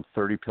it went from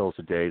 30 pills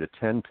a day to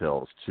 10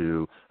 pills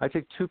to I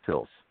take 2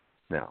 pills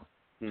now.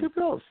 2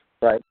 pills,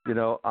 right?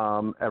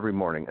 Every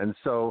morning. And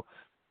so,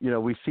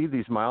 we see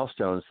these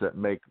milestones that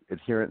make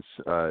adherence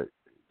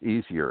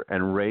easier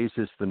and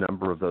raises the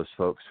number of those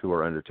folks who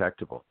are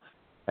undetectable.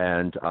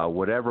 And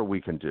whatever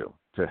we can do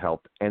to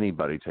help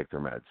anybody take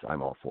their meds,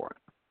 I'm all for it.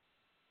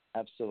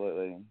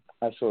 Absolutely.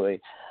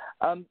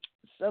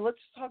 So let's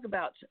talk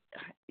about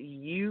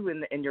you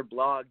and your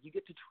blog. You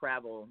get to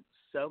travel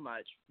so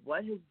much.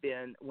 What has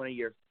been one of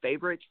your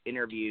favorite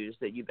interviews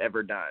that you've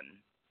ever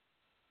done?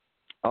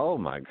 Oh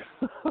my gosh.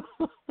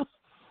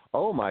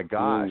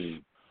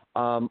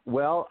 The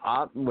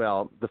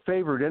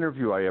favorite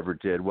interview I ever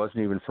did wasn't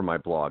even for my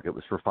blog. It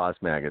was for Foz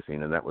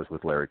Magazine, and that was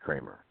with Larry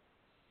Kramer.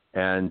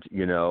 And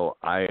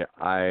I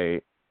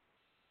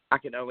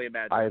can only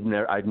imagine.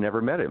 I'd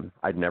never met him.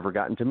 I'd never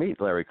gotten to meet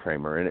Larry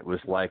Kramer, and it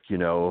was like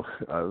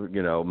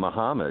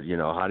Muhammad.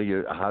 How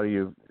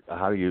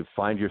do you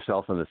find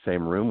yourself in the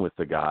same room with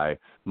the guy?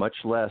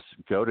 Much less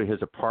go to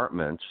his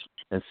apartment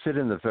and sit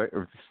in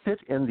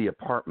the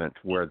apartment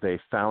where they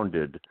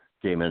founded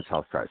Gay Men's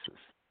Health Crisis.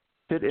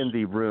 Sit in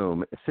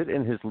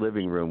his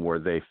living room where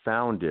they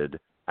founded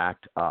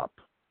ACT UP.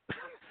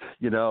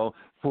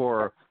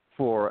 For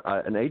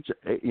an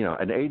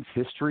AIDS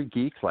history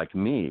geek like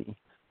me,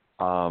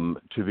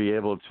 to be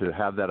able to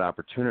have that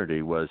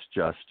opportunity was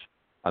just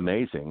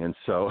amazing. And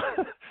so,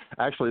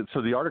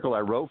 the article I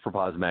wrote for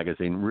Pause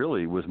Magazine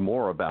really was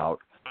more about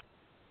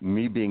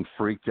me being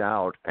freaked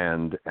out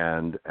and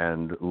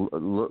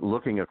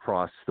looking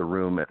across the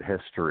room at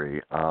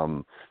history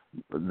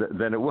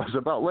than it was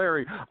about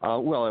Larry.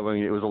 Well, I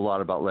mean, it was a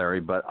lot about Larry,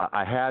 but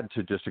I had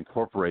to just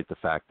incorporate the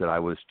fact that I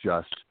was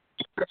just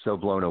so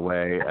blown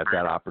away at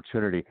that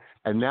opportunity.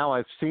 And now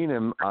I've seen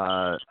him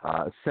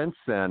since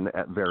then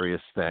at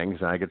various things,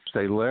 and I get to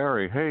say,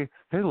 Larry, hey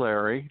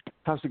Larry,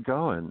 how's it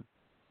going?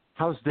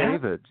 How's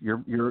David,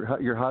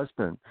 your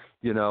husband?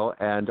 You know,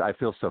 and I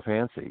feel so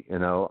fancy. You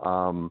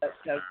know,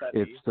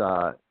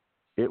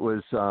 it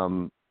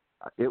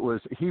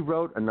was. He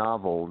wrote a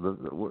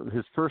novel.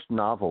 His first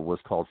novel was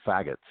called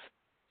Faggots,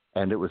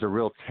 and it was a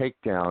real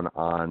takedown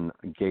on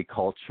gay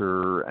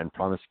culture and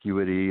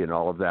promiscuity and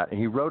all of that. And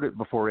he wrote it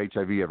before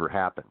HIV ever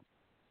happened.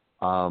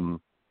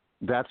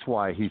 That's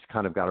why he's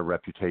kind of got a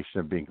reputation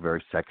of being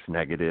very sex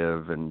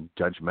negative and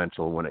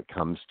judgmental when it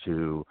comes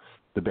to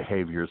the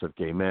behaviors of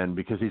gay men,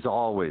 because he's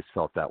always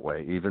felt that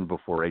way, even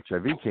before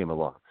HIV came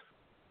along.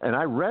 And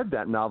I read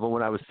that novel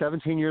when I was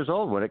 17 years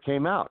old when it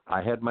came out.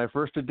 I had my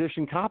first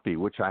edition copy,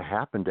 which I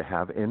happened to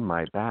have in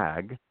my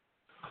bag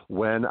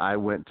when I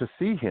went to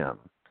see him.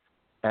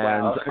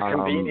 And, wow,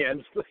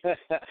 convenience.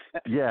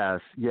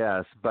 yes.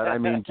 But I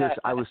mean,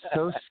 I was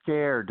so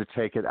scared to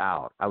take it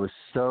out. I was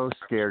so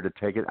scared to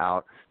take it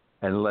out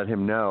and let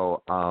him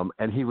know.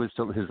 And his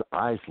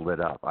eyes lit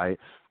up. I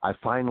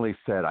finally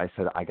said, I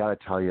got to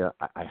tell you,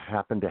 I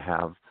happen to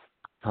have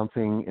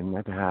something in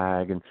my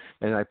bag, and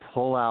I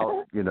pull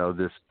out, you know,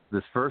 this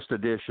first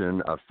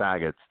edition of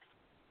Faggots,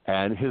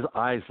 and his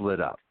eyes lit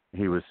up.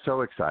 He was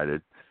so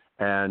excited,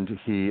 and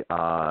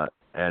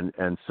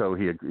so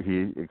he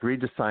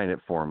agreed to sign it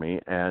for me,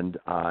 and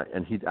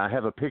I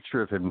have a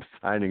picture of him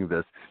signing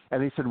this,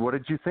 and he said, "What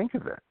did you think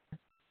of it?"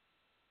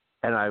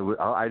 And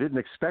I didn't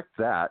expect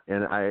that,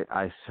 and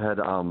I said,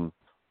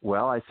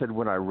 well, I said,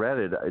 when I read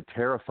it, it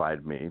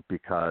terrified me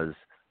because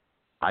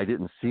I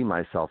didn't see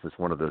myself as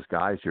one of those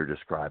guys you're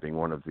describing,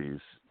 one of these,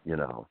 you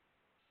know,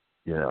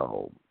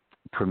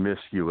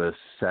 promiscuous,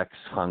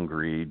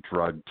 sex-hungry,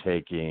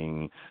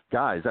 drug-taking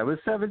guys. I was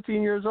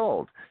 17 years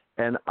old,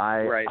 and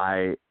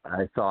I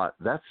thought,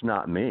 that's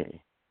not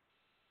me.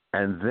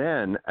 And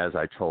then, as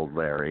I told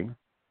Larry,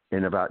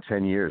 in about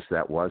 10 years,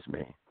 that was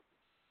me.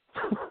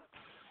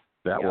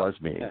 That was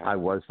me. I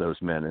was those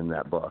men in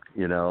that book,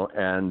 you know,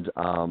 and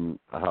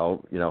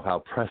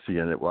how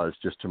prescient it was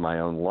just to my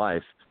own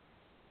life.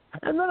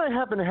 And then I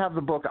happened to have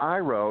the book I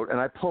wrote, and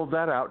I pulled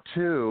that out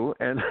too,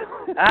 and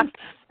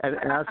and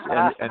asked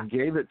and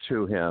gave it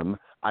to him.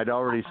 I'd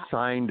already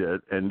signed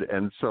it,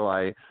 and so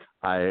I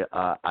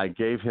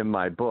gave him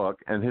my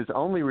book, and his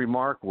only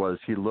remark was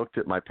he looked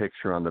at my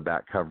picture on the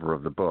back cover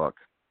of the book,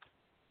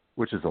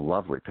 which is a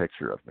lovely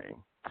picture of me.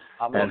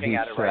 I'm looking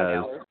at it right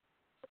now.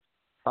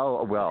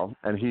 Oh, well,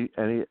 and he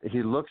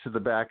looks at the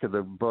back of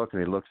the book,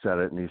 and he looks at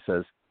it, and he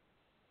says,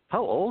 "How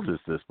old is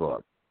this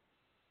book?"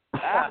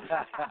 I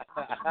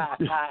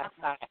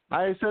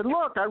said,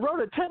 "Look, I wrote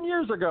it 10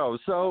 years ago,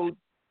 so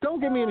don't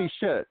give me any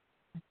shit."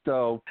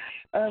 So,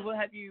 well,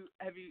 have you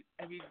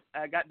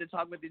gotten to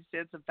talk with him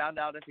since and found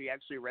out if he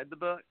actually read the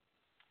book?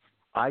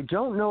 I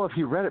don't know if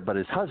he read it, but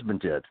his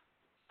husband did.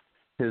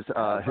 His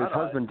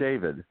husband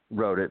David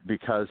wrote it,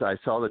 because I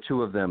saw the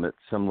two of them at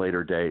some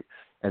later date,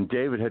 and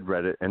David had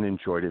read it and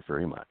enjoyed it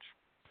very much.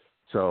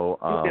 So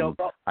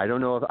I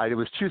don't know if I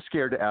was too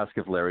scared to ask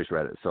if Larry's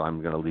read it, so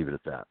I'm going to leave it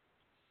at that.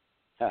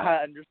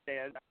 I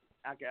understand.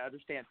 Okay, I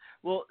understand.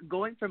 Well,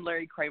 going from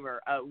Larry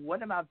Kramer,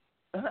 one of my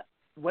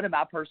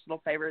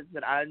personal favorites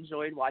that I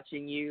enjoyed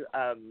watching you,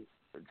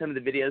 some of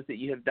the videos that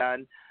you have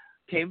done,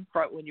 came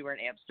from when you were in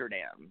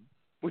Amsterdam,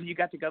 when you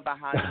got to go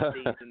behind the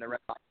scenes in the red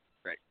light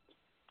district.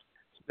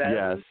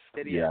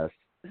 Yes.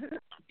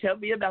 Tell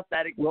me about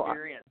that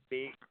experience.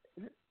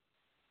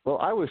 Well,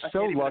 I was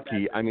so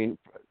lucky. I mean,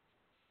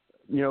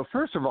 you know,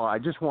 first of all, I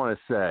just want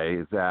to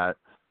say that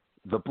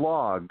the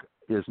blog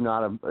is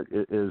not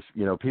you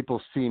know,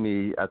 people see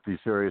me at these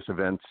various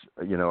events,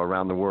 you know,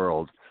 around the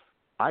world.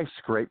 I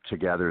scrape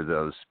together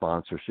those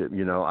sponsorship.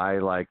 You know, I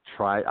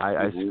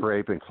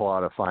scrape and claw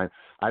to find.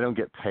 I don't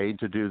get paid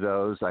to do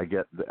those. I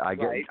get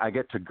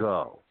to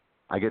go.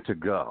 I get to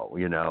go,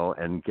 you know,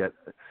 and get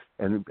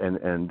and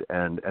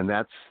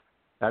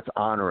that's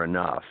honor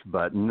enough.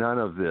 But none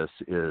of this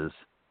is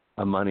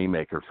a money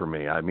maker for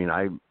me. I mean,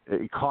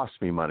 it costs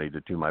me money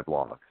to do my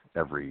blog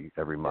every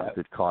month.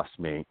 It costs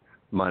me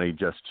money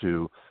just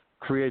to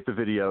create the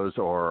videos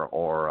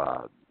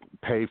or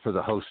pay for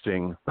the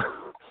hosting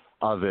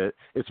of it.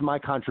 It's my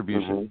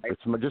contribution.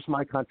 It's just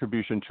my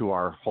contribution to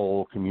our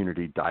whole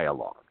community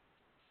dialogue.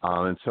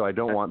 And so I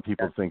don't want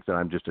people to think that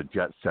I'm just a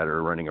jet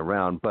setter running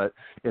around. But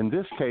in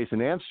this case,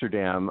 in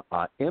Amsterdam,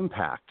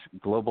 Impact,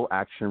 Global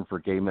Action for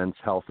Gay Men's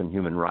Health and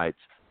Human Rights,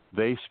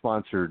 they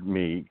sponsored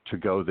me to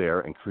go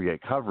there and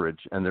create coverage.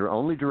 And their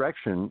only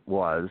direction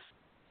was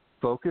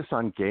focus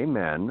on gay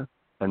men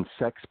and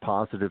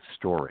sex-positive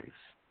stories.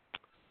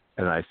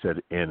 And I said,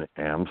 in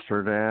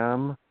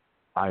Amsterdam,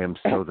 I am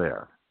so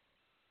there.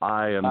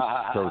 I am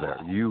so there.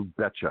 You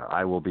betcha.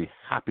 I will be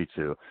happy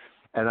to.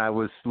 And I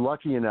was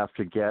lucky enough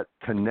to get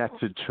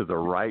connected to the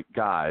right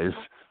guys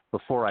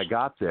before I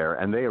got there,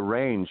 and they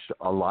arranged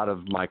a lot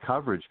of my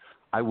coverage.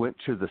 I went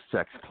to the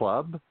sex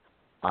club,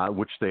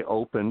 which they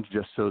opened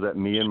just so that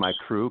me and my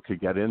crew could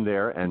get in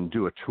there and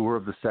do a tour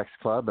of the sex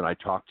club. And I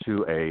talked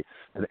to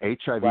an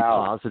HIV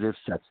positive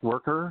sex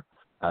worker,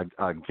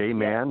 a gay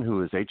man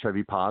who is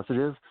HIV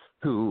positive,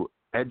 who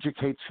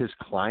educates his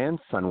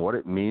clients on what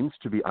it means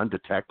to be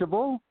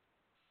undetectable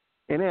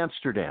in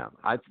Amsterdam.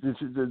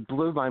 It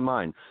blew my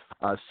mind.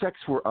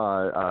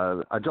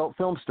 Adult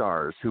film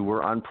stars who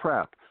were on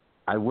PrEP.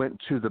 I went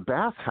to the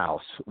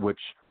bathhouse, which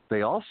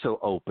they also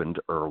opened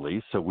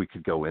early so we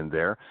could go in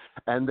there.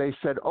 And they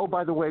said, oh,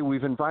 by the way,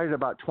 we've invited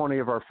about 20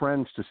 of our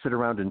friends to sit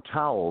around in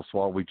towels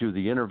while we do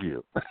the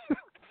interview.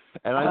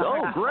 And I said,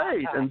 oh,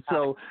 great. And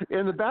so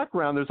in the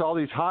background, there's all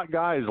these hot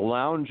guys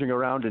lounging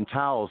around in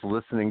towels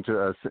listening to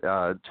us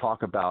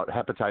talk about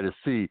hepatitis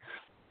C.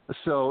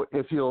 So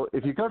if you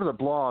go to the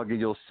blog and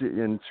you'll see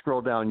and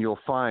scroll down, you'll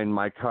find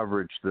my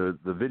coverage, the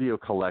video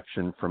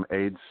collection from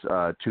AIDS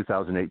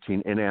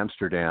 2018 in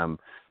Amsterdam,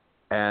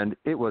 and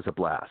it was a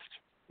blast.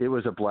 It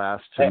was a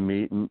blast to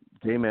meet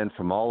gay men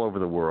from all over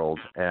the world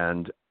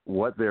and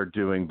what they're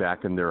doing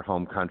back in their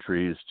home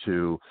countries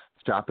to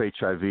stop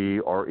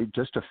HIV or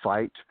just to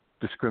fight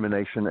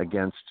discrimination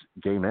against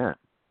gay men.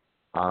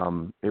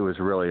 It was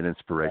really an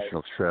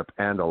inspirational trip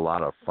and a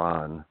lot of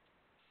fun.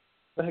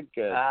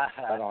 Good.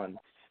 Right on.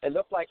 It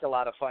looked like a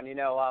lot of fun. You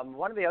know,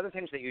 one of the other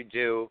things that you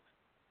do,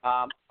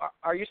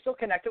 are you still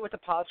connected with the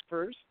Paz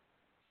Cruise?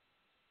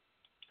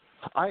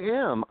 I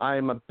am.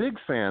 I'm a big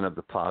fan of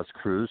the Paz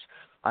Cruise.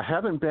 I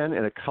haven't been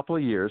in a couple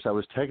of years. I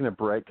was taking a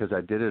break because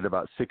I did it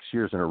about 6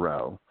 years in a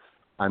row.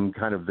 I'm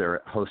kind of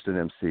their host and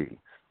MC.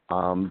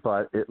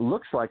 But it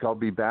looks like I'll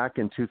be back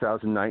in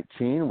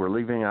 2019. We're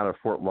leaving out of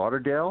Fort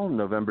Lauderdale,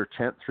 November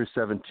 10th through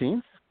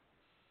 17th.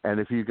 And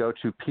if you go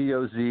to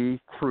POZ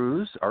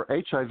Cruise or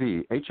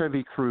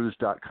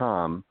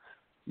HIVcruise.com,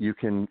 you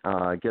can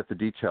get the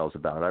details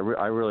about it.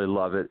 I really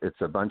love it. It's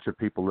a bunch of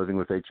people living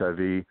with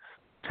HIV,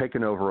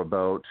 taking over a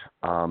boat,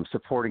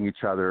 supporting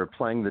each other,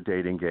 playing the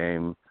dating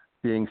game,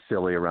 being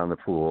silly around the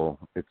pool.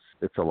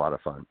 It's a lot of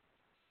fun.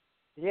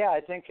 Yeah,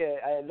 I think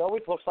it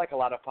always looks like a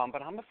lot of fun,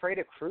 but I'm afraid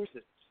of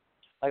cruises.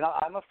 Like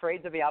I'm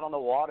afraid to be out on the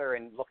water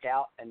and look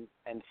out and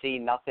see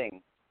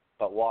nothing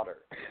but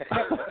water.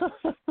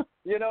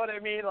 You know what I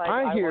mean? Like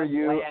I hear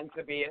you.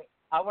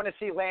 I want to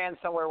see land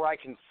somewhere where I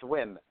can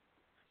swim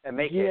and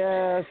make it.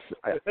 Yes,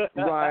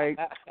 right.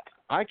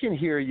 I can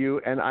hear you,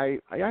 and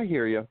I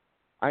hear you.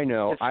 I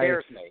know. It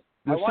scares me.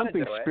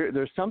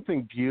 There's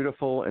something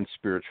beautiful and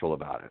spiritual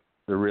about it.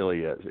 There really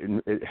is.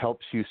 It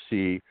helps you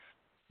see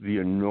the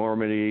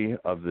enormity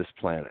of this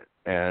planet,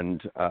 and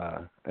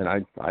I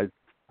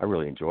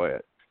really enjoy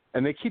it.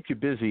 And they keep you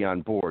busy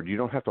on board. You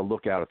don't have to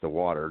look out at the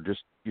water.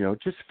 Just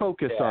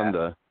focus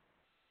on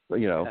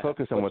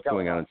focus on what's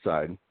going on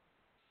inside.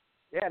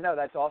 Yeah, no,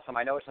 that's awesome.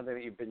 I know it's something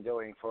that you've been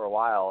doing for a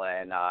while,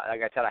 and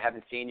like I said, I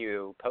haven't seen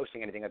you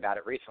posting anything about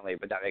it recently,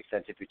 but that makes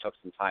sense if you took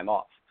some time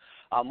off.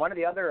 One of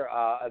the other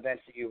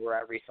events that you were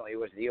at recently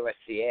was the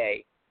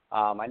USCA.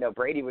 I know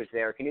Brady was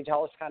there. Can you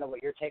tell us kind of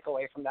what your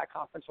takeaway from that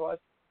conference was?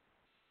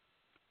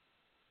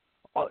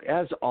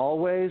 As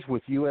always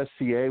with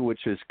USCA,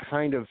 which is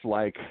kind of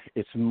like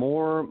it's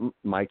more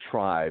my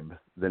tribe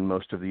than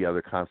most of the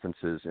other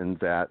conferences in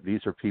that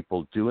these are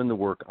people doing the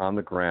work on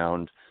the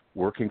ground,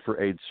 working for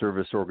AIDS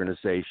service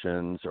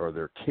organizations or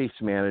they're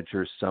case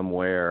managers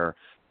somewhere,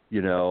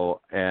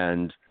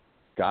 and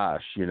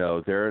gosh,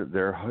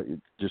 they're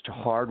just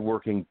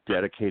hardworking,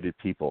 dedicated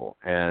people.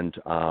 And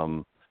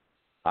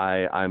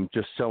I'm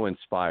just so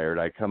inspired.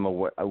 I come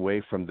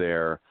away from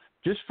there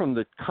just from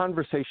the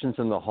conversations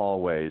in the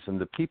hallways and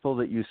the people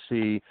that you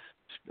see,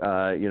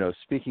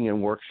 speaking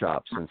in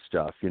workshops and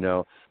stuff,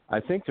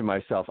 I think to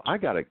myself, I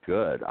got it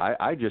good.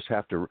 I just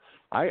have to,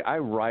 I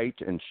write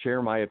and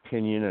share my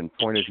opinion and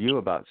point of view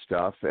about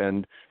stuff.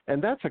 And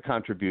that's a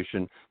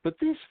contribution. But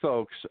these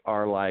folks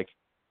are like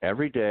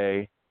every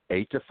day,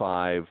 8 to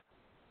 5,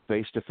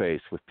 face to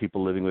face with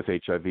people living with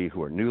HIV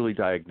who are newly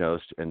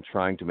diagnosed and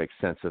trying to make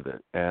sense of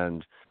it.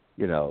 And,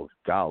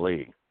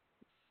 golly,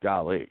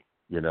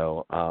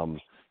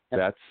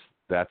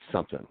 that's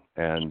something.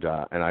 And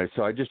I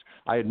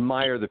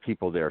admire the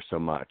people there so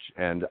much.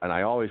 And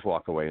I always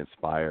walk away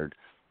inspired.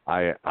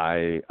 I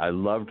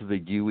loved the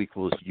U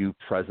equals U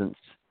presence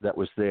that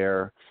was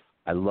there.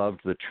 I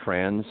loved the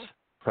trans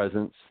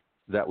presence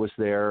that was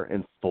there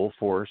in full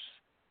force.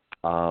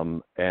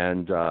 And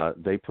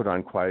they put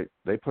on quite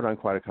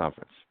a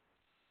conference.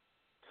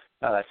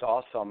 Oh, that's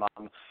awesome.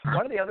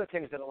 One of the other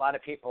things that a lot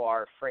of people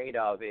are afraid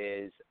of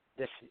is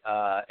this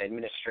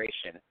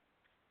administration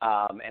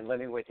and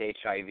living with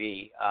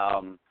HIV.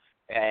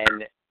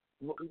 And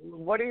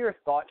what are your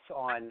thoughts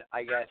on,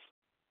 I guess,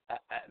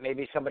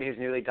 maybe somebody who's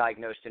newly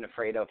diagnosed and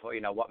afraid of,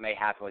 what may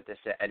happen with this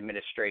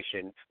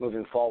administration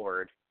moving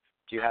forward?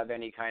 Do you have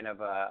any kind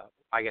of,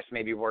 I guess,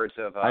 maybe words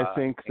of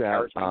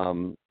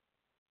encouragement?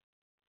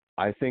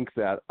 I think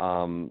that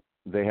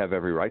they have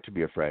every right to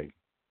be afraid.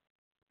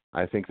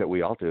 I think that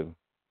we all do.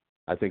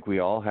 I think we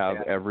all have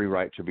every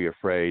right to be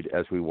afraid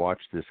as we watch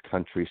this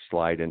country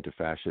slide into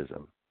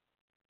fascism.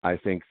 I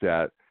think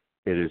that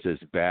it is as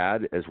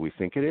bad as we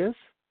think it is,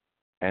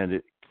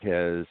 and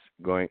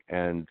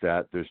and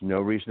that there's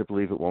no reason to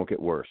believe it won't get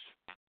worse.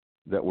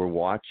 That we're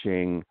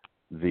watching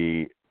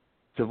the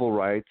civil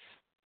rights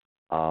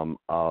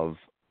of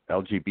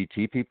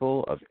LGBT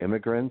people, of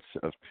immigrants,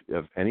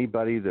 of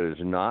anybody that is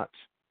not,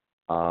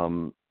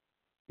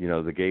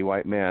 the gay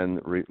white man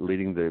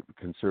leading the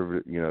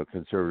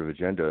conservative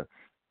agenda.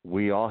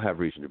 We all have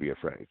reason to be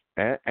afraid,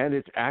 and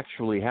it's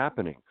actually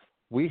happening.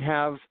 We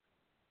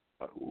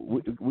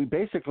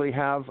basically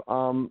have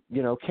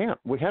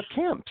we have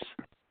camps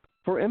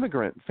for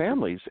immigrant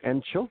families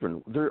and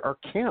children. There are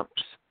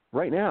camps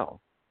right now.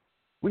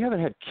 We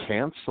haven't had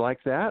camps like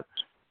that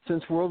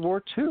since World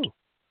War II.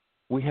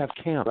 We have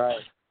camps.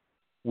 Right.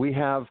 We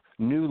have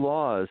new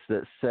laws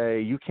that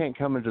say you can't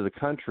come into the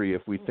country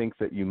if we think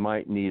that you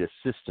might need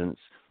assistance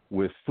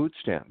with food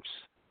stamps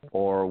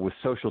or with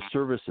social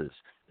services.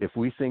 If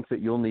we think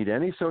that you'll need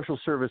any social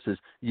services,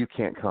 you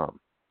can't come.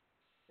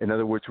 In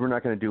other words, we're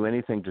not going to do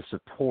anything to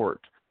support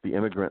the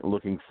immigrant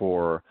looking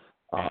for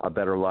a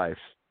better life,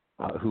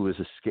 who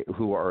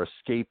are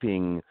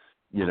escaping,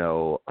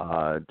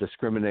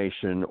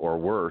 discrimination or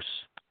worse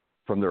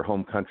from their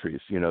home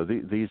countries.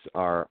 These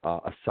are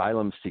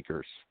asylum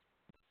seekers.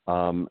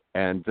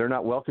 And they're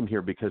not welcome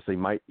here because they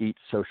might eat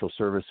social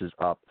services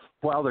up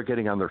while they're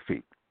getting on their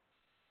feet.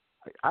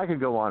 I could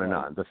go on and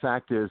on. The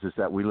fact is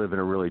that we live in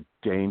a really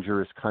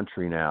dangerous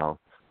country now.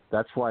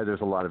 That's why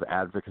there's a lot of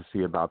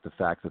advocacy about the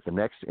fact that the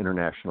next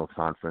international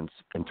conference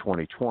in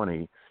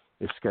 2020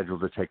 is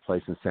scheduled to take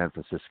place in San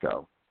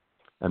Francisco.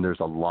 And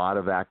there's a lot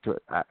of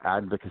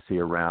advocacy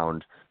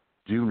around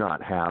do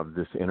not have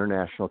this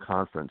international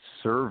conference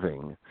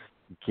serving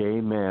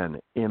gay men,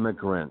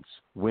 immigrants,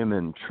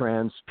 women,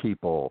 trans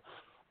people,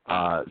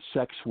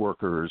 sex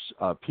workers,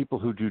 people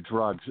who do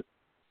drugs.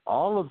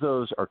 All of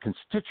those are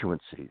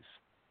constituencies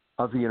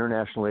of the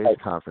International AIDS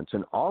Conference,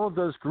 and all of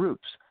those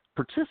groups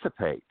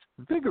participate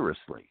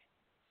vigorously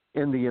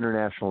in the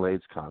International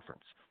AIDS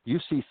Conference. You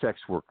see sex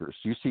workers,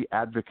 you see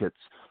advocates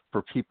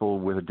for people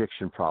with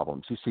addiction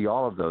problems, you see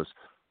all of those.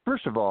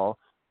 First of all,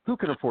 who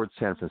can afford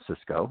San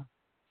Francisco?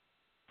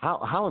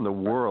 How in the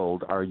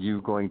world are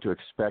you going to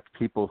expect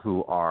people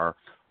who are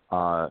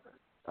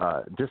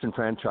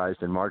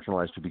disenfranchised and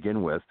marginalized to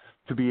begin with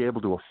to be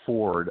able to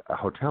afford a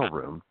hotel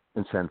room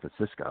in San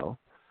Francisco?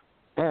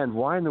 And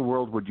why in the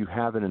world would you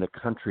have it in a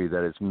country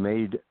that has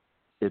made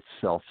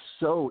itself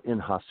so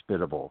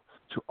inhospitable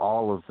to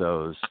all of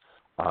those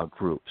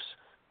groups?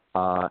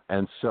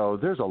 And so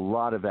there's a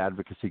lot of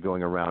advocacy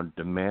going around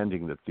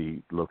demanding that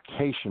the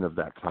location of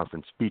that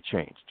conference be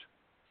changed.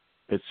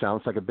 It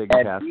sounds like a big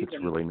task. It's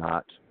really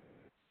not.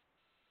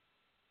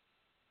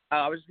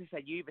 I was just going to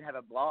say, you even have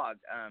a blog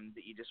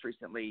that you just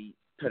recently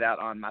put out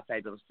on My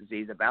Fabulous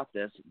Disease about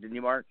this, didn't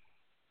you, Mark?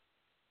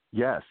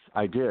 Yes,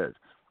 I did,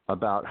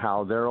 about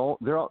how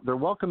they're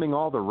welcoming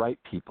all the right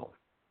people,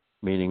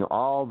 meaning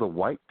all the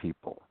white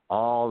people,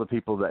 all the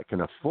people that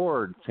can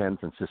afford San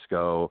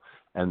Francisco,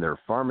 and their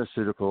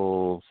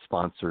pharmaceutical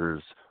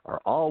sponsors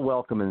are all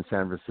welcome in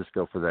San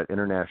Francisco for that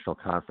international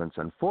conference.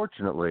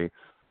 Unfortunately,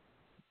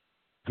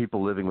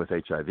 people living with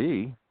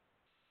HIV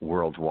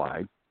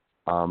worldwide,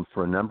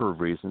 for a number of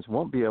reasons,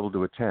 won't be able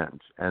to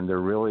attend. And they're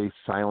really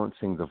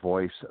silencing the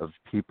voice of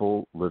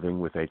people living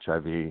with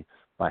HIV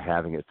by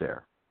having it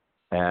there.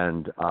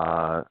 And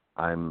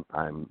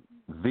I'm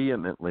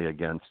vehemently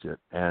against it,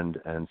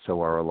 and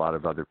so are a lot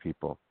of other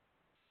people.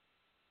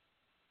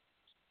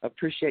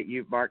 Appreciate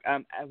you, Mark.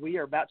 We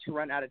are about to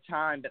run out of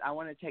time, but I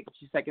want to take a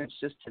few seconds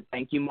just to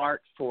thank you,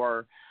 Mark,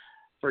 for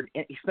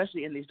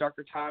especially in these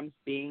darker times,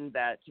 being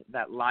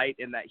that light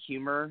and that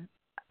humor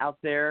out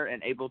there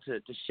and able to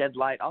shed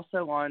light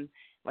also on,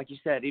 like you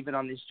said, even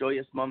on these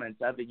joyous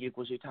moments of the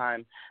Equals You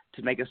time,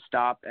 to make us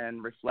stop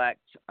and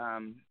reflect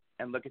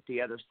and look at the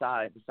other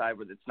side, the side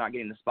where it's not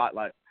getting the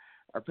spotlight,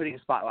 or putting a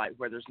spotlight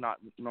where there's not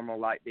normal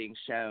light being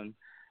shown.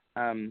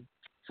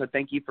 So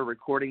thank you for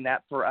recording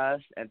that for us,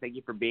 and thank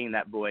you for being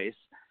that voice.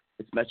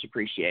 It's much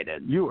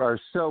appreciated. You are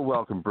so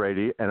welcome,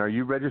 Brady. And are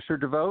you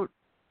registered to vote?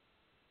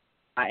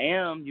 I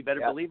am. You better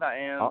believe I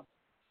am.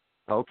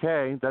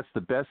 Okay. That's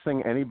the best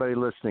thing anybody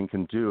listening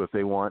can do if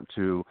they want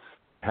to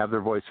have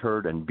their voice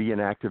heard and be an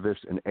activist,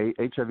 an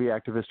HIV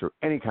activist, or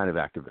any kind of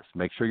activist.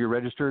 Make sure you're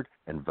registered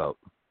and vote.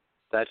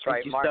 That's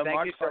right, Mark.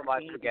 Thank you so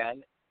much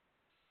again.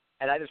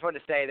 And I just want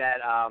to say that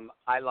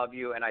I love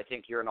you, and I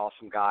think you're an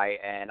awesome guy,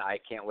 and I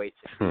can't wait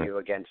to see you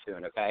again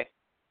soon, okay?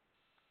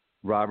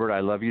 Robert,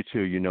 I love you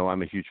too. You know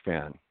I'm a huge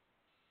fan.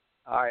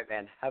 All right,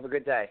 man. Have a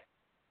good day.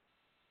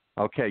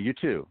 Okay, you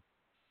too.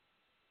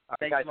 All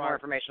right, guys, more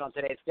information on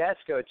today's guest,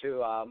 go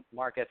to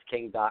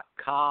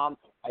marcusking.com.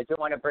 I do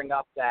want to bring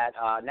up that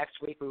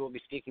next week we will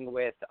be speaking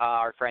with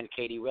our friend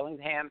Katie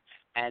Willingham,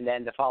 and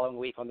then the following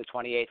week on the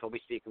 28th we'll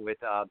be speaking with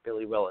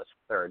Billy Willis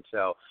III.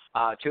 So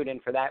tune in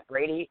for that.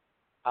 Brady,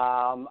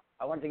 I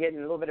wanted to get in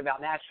a little bit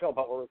about Nashville,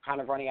 but we're kind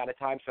of running out of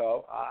time.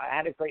 So I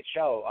had a great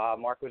show.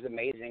 Mark was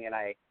amazing, and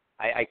I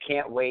I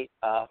can't wait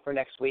for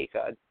next week.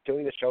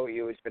 Doing the show with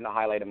you has been the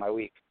highlight of my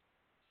week.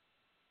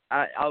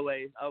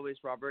 Always,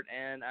 Robert.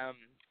 And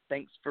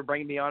thanks for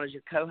bringing me on as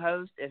your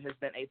co-host. It has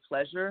been a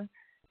pleasure.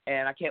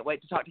 And I can't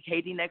wait to talk to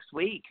Katie next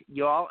week.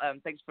 You all,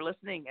 thanks for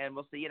listening, and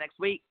we'll see you next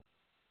week.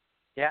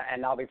 Yeah,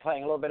 and I'll be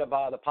playing a little bit of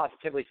the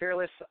Positively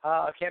Fearless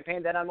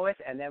campaign that I'm with,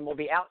 and then we'll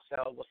be out.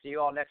 So we'll see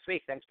you all next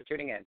week. Thanks for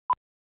tuning in.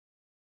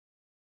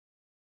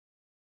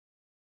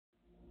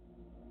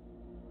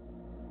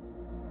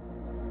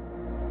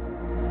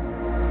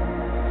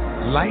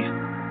 Life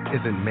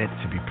isn't meant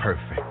to be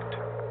perfect.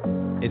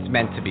 It's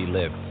meant to be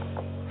lived.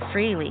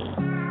 Freely.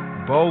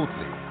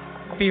 Boldly.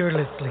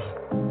 Fearlessly.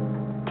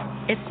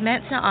 It's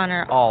meant to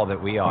honor all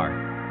that we are.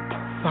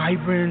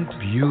 Vibrant.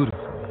 Beautiful.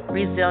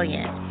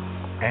 Resilient.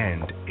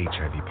 And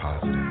HIV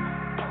positive.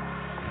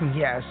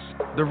 Yes.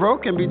 The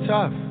road can be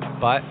tough.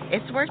 But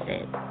it's worth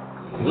it.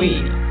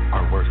 We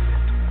are worth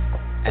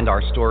it. And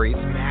our stories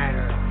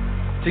matter.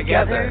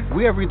 Together,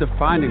 we are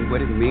redefining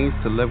what it means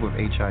to live with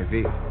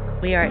HIV.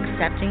 We are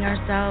accepting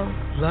ourselves,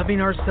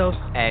 loving ourselves,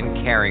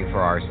 and caring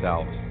for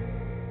ourselves.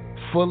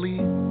 Fully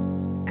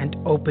and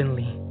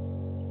openly.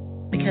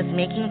 Because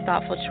making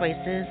thoughtful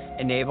choices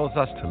enables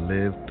us to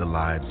live the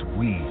lives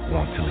we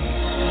want to lead.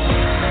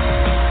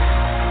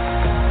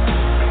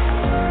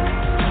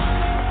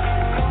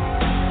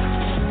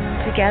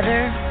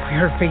 Together, we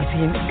are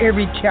facing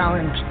every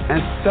challenge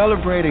and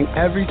celebrating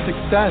every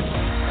success.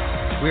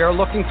 We are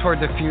looking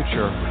toward the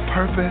future with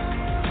purpose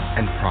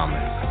and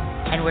promise.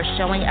 And we're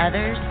showing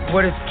others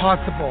what is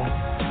possible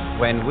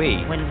when we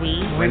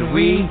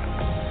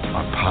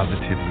are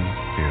positively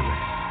fearless.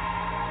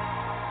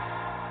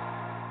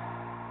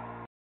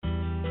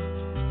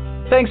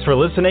 Thanks for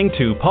listening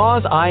to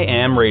Pause I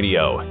Am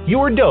Radio,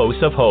 your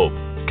dose of hope.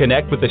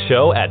 Connect with the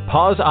show at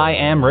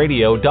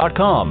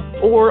pauseIamradio.com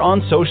or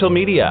on social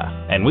media,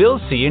 and we'll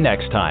see you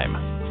next time.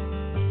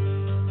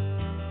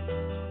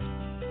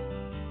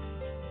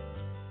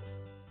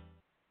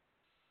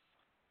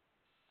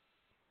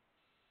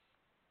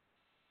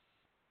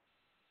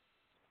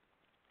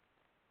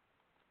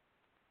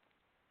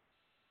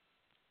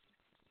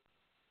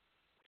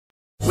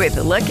 With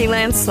the Lucky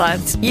Land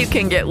Slots, you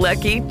can get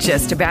lucky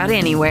just about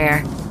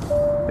anywhere.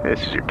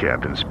 This is your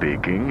captain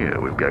speaking.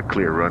 We've got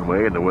clear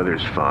runway and the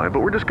weather's fine, but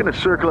we're just going to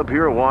circle up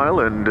here a while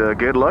and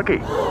get lucky.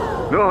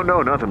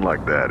 No, nothing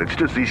like that. It's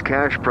just these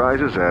cash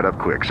prizes add up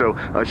quick. So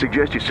I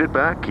suggest you sit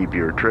back, keep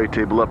your tray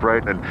table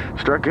upright, and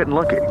start getting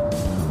lucky.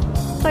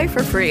 Play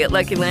for free at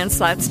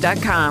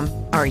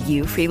LuckyLandSlots.com. Are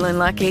you feeling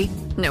lucky?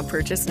 No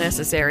purchase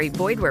necessary.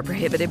 Void where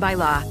prohibited by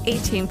law.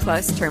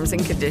 18+ terms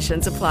and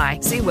conditions apply.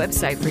 See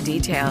website for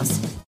details.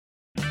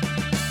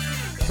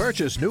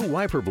 Purchase new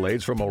wiper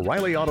blades from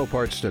O'Reilly Auto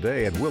Parts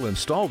today and we'll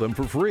install them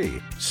for free.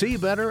 See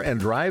better and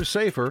drive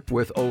safer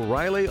with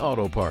O'Reilly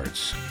Auto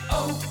Parts.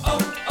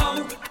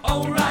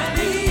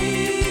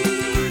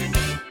 O'Reilly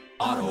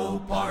Auto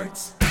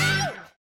Parts.